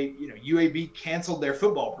UAB canceled their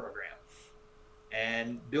football program.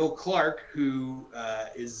 And Bill Clark, who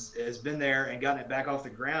has been there and gotten it back off the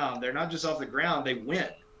ground, they're not just off the ground, they win.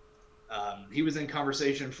 He was in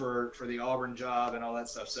conversation for the Auburn job and all that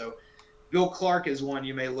stuff. So Bill Clark is one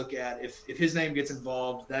you may look at. If his name gets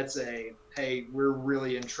involved, that's hey, we're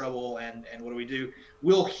really in trouble, and what do we do?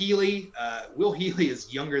 Will Healy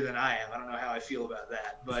is younger than I am. I don't know how I feel about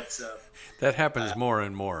that. But that happens more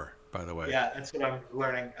and more, by the way. Yeah, that's what I'm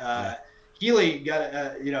learning. Healy got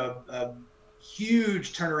a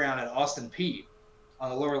huge turnaround at Austin Peay on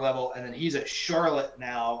the lower level, and then he's at Charlotte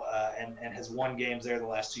now and has won games there the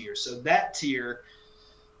last 2 years. So that tier,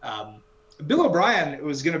 Bill O'Brien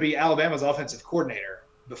was going to be Alabama's offensive coordinator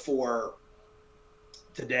before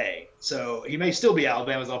today. So he may still be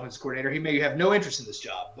Alabama's offensive coordinator. He may have no interest in this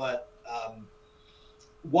job, but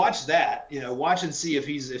watch that. Watch and see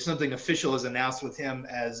if something official is announced with him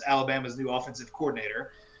as Alabama's new offensive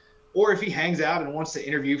coordinator, or if he hangs out and wants to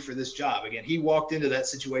interview for this job. Again, he walked into that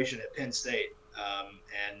situation at Penn State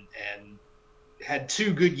and had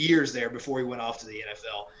 2 good years there before he went off to the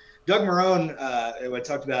NFL. Doug Marrone, I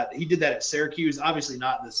talked about, he did that at Syracuse. Obviously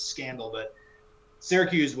not this scandal, but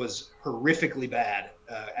Syracuse was horrifically bad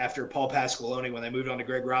after Paul Pasqualoni when they moved on to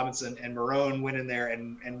Greg Robinson, and Marrone went in there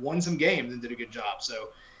and won some games and did a good job. So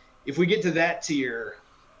if we get to that tier,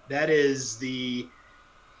 that is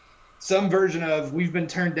some version of we've been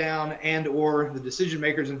turned down, and or the decision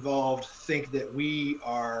makers involved think that we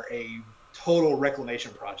are a total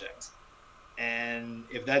reclamation project. And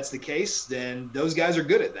if that's the case, then those guys are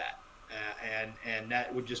good at that. And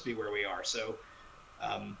that would just be where we are. So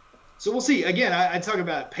we'll see. Again, I talk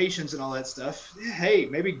about patience and all that stuff. Hey,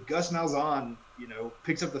 maybe Gus Malzahn,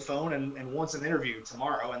 picks up the phone and wants an interview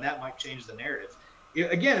tomorrow, and that might change the narrative.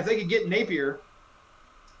 Again, if they could get Napier,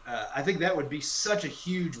 I think that would be such a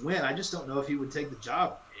huge win. I just don't know if he would take the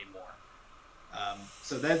job anymore.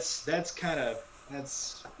 So that's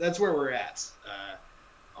where we're at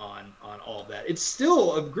on all of that. It's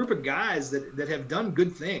still a group of guys that have done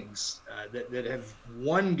good things, that have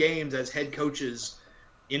won games as head coaches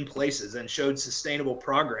in places and showed sustainable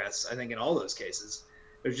progress. I think in all those cases,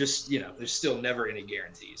 there's just there's still never any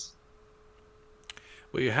guarantees.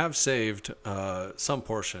 Well, you have saved some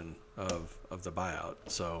portion of the buyout,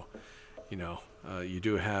 so you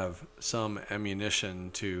do have some ammunition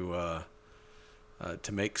to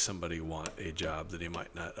make somebody want a job that he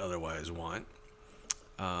might not otherwise want.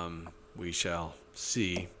 We shall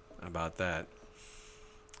see about that.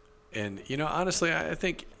 And honestly, I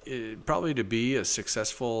think probably to be a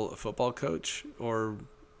successful football coach, or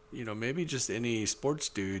maybe just any sports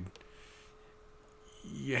dude,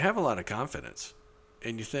 you have a lot of confidence.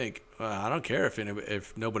 And you think, well, I don't care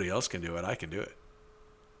if nobody else can do it, I can do it.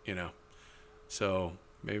 So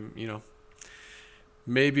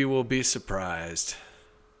maybe we'll be surprised.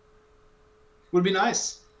 Would be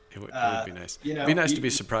nice. It would be nice. It'd be nice to be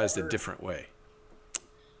surprised a different way.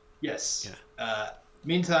 Yes. Yeah.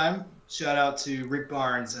 Meantime, shout out to Rick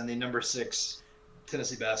Barnes and the number 6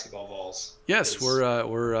 Tennessee basketball Vols. Yes,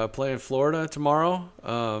 we're playing Florida tomorrow.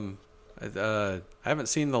 I haven't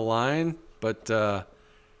seen the line, but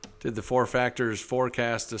did the 4 factors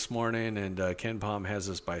forecast this morning, and Ken Palm has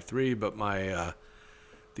us by 3. But my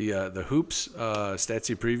the Hoops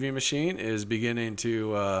Statsy preview machine is beginning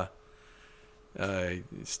to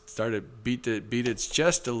started beat its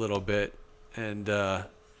chest a little bit, and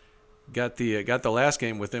got the last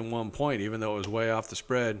game within 1 point, even though it was way off the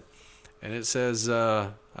spread. And it says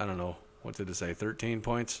I don't know, what did it say, 13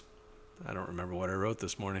 points? I don't remember what I wrote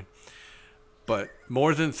this morning, but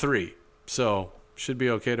more than 3. So should be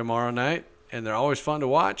okay tomorrow night, and they're always fun to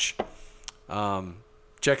watch.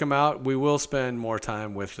 Check them out. We will spend more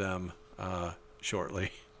time with them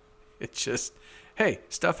shortly. It's just, hey,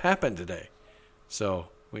 stuff happened today, so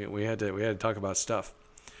we had to talk about stuff.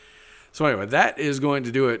 So anyway, that is going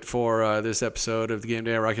to do it for this episode of the Game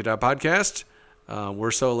Day at Rocky Top podcast.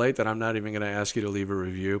 We're so late that I'm not even going to ask you to leave a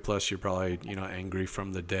review. Plus, you're probably angry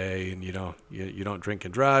from the day, and you don't drink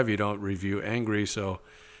and drive. You don't review angry, so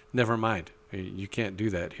never mind. You can't do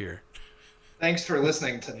that here. Thanks for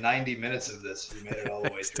listening to 90 minutes of this. You made it all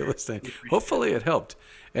the way through. Listening. Hopefully, it helped.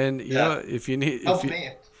 And if you need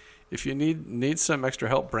if you need some extra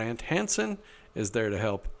help, Brant Hansen is there to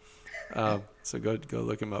help. So go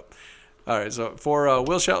look him up. All right, so for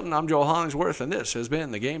Will Shelton, I'm Joel Hollingsworth, and this has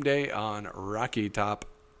been the Game Day on Rocky Top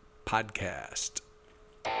podcast.